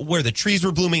 like where the trees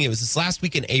were blooming. It was this last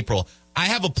week in April. I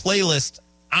have a playlist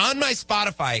on my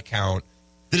Spotify account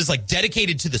that is like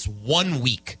dedicated to this 1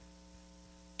 week.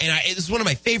 And it was one of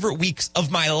my favorite weeks of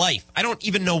my life. I don't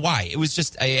even know why. It was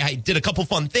just, I did a couple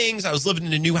fun things. I was living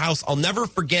in a new house. I'll never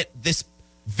forget this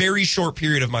very short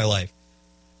period of my life.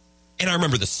 And I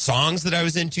remember the songs that I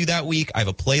was into that week. I have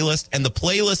a playlist, and the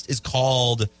playlist is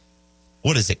called,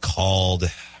 what is it called?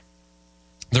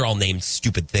 They're all named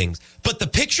stupid things. But the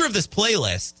picture of this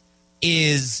playlist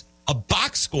is a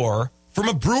box score from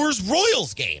a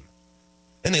Brewers-Royals game.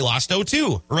 And they lost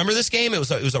 0-2. Remember this game? It was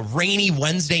a rainy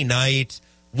Wednesday night.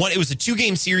 It was a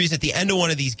 2-game series. At the end of one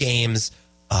of these games,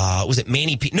 was it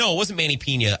Manny Pena? No, it wasn't Manny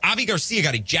Pena. Avi Garcia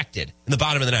got ejected in the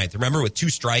bottom of the ninth. Remember, with 2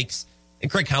 strikes?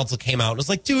 And Craig Counsell came out and was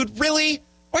like, dude, really?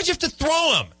 Why'd you have to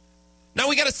throw him? Now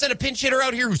we got to send a pinch hitter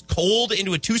out here who's cold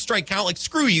into a 2-strike count? Like,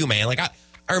 screw you, man. Like,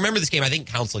 I remember this game. I think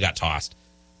Counsell got tossed.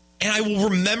 And I will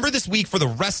remember this week for the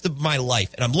rest of my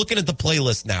life. And I'm looking at the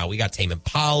playlist now. We got Tame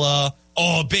Impala.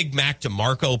 Oh, big Mac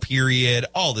DeMarco period.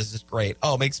 Oh, this is great.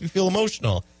 Oh, it makes me feel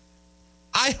emotional.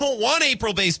 I don't want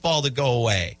April baseball to go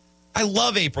away. I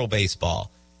love April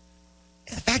baseball.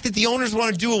 And the fact that the owners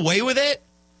want to do away with it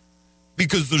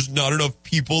because there's not enough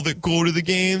people that go to the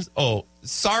games. Oh,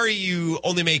 sorry you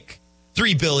only make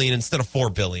 $3 billion instead of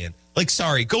 $4 billion. Like,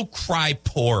 sorry, go cry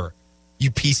poor,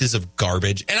 you pieces of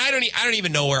garbage. And I don't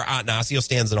even know where Attanasio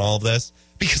stands in all of this,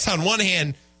 because on one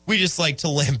hand, we just like to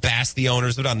lambast the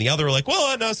owners, but on the other, we're like,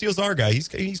 well, Attanasio's our guy. He's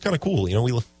kind of cool. You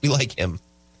know, we like him.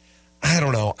 I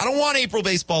don't know. I don't want April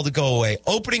baseball to go away.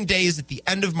 Opening day is at the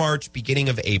end of March, beginning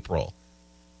of April.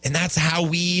 And that's how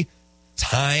we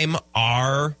time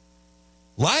our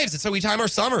lives. It's how we time our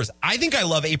summers. I think I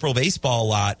love April baseball a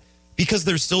lot because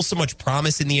there's still so much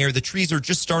promise in the air. The trees are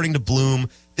just starting to bloom.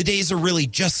 The days are really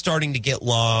just starting to get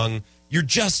long. You're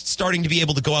just starting to be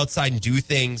able to go outside and do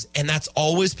things. And that's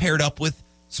always paired up with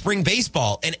spring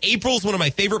baseball. And April is one of my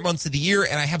favorite months of the year.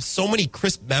 And I have so many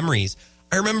crisp memories.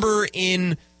 I remember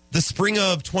in the spring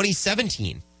of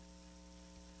 2017,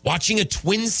 watching a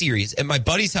Twins series at my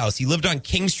buddy's house. He lived on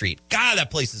King Street. God, that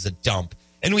place is a dump.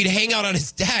 And we'd hang out on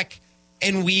his deck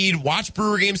and we'd watch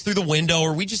Brewer games through the window,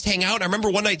 or we'd just hang out. And I remember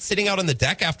one night sitting out on the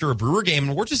deck after a Brewer game,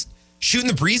 and we're just shooting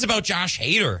the breeze about Josh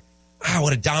Hader. Wow,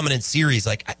 what a dominant series.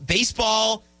 Like,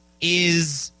 baseball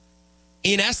is,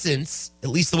 in essence, at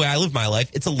least the way I live my life,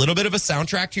 it's a little bit of a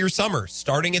soundtrack to your summer,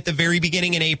 starting at the very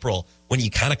beginning in April, when you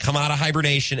kind of come out of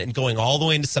hibernation, and going all the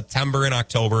way into September and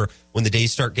October, when the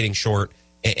days start getting short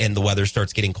and the weather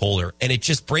starts getting colder. And it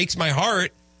just breaks my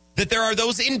heart that there are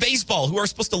those in baseball who are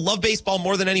supposed to love baseball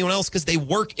more than anyone else because they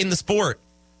work in the sport.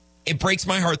 It breaks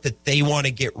my heart that they want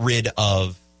to get rid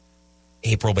of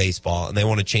April baseball and they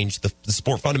want to change the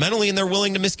sport fundamentally, and they're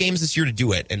willing to miss games this year to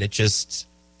do it. And it just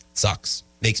sucks.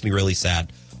 Makes me really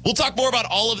sad. We'll talk more about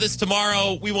all of this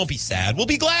tomorrow. We won't be sad. We'll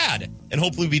be glad. And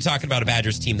hopefully we'll be talking about a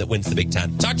Badgers team that wins the Big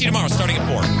Ten. Talk to you tomorrow starting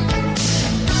at 4.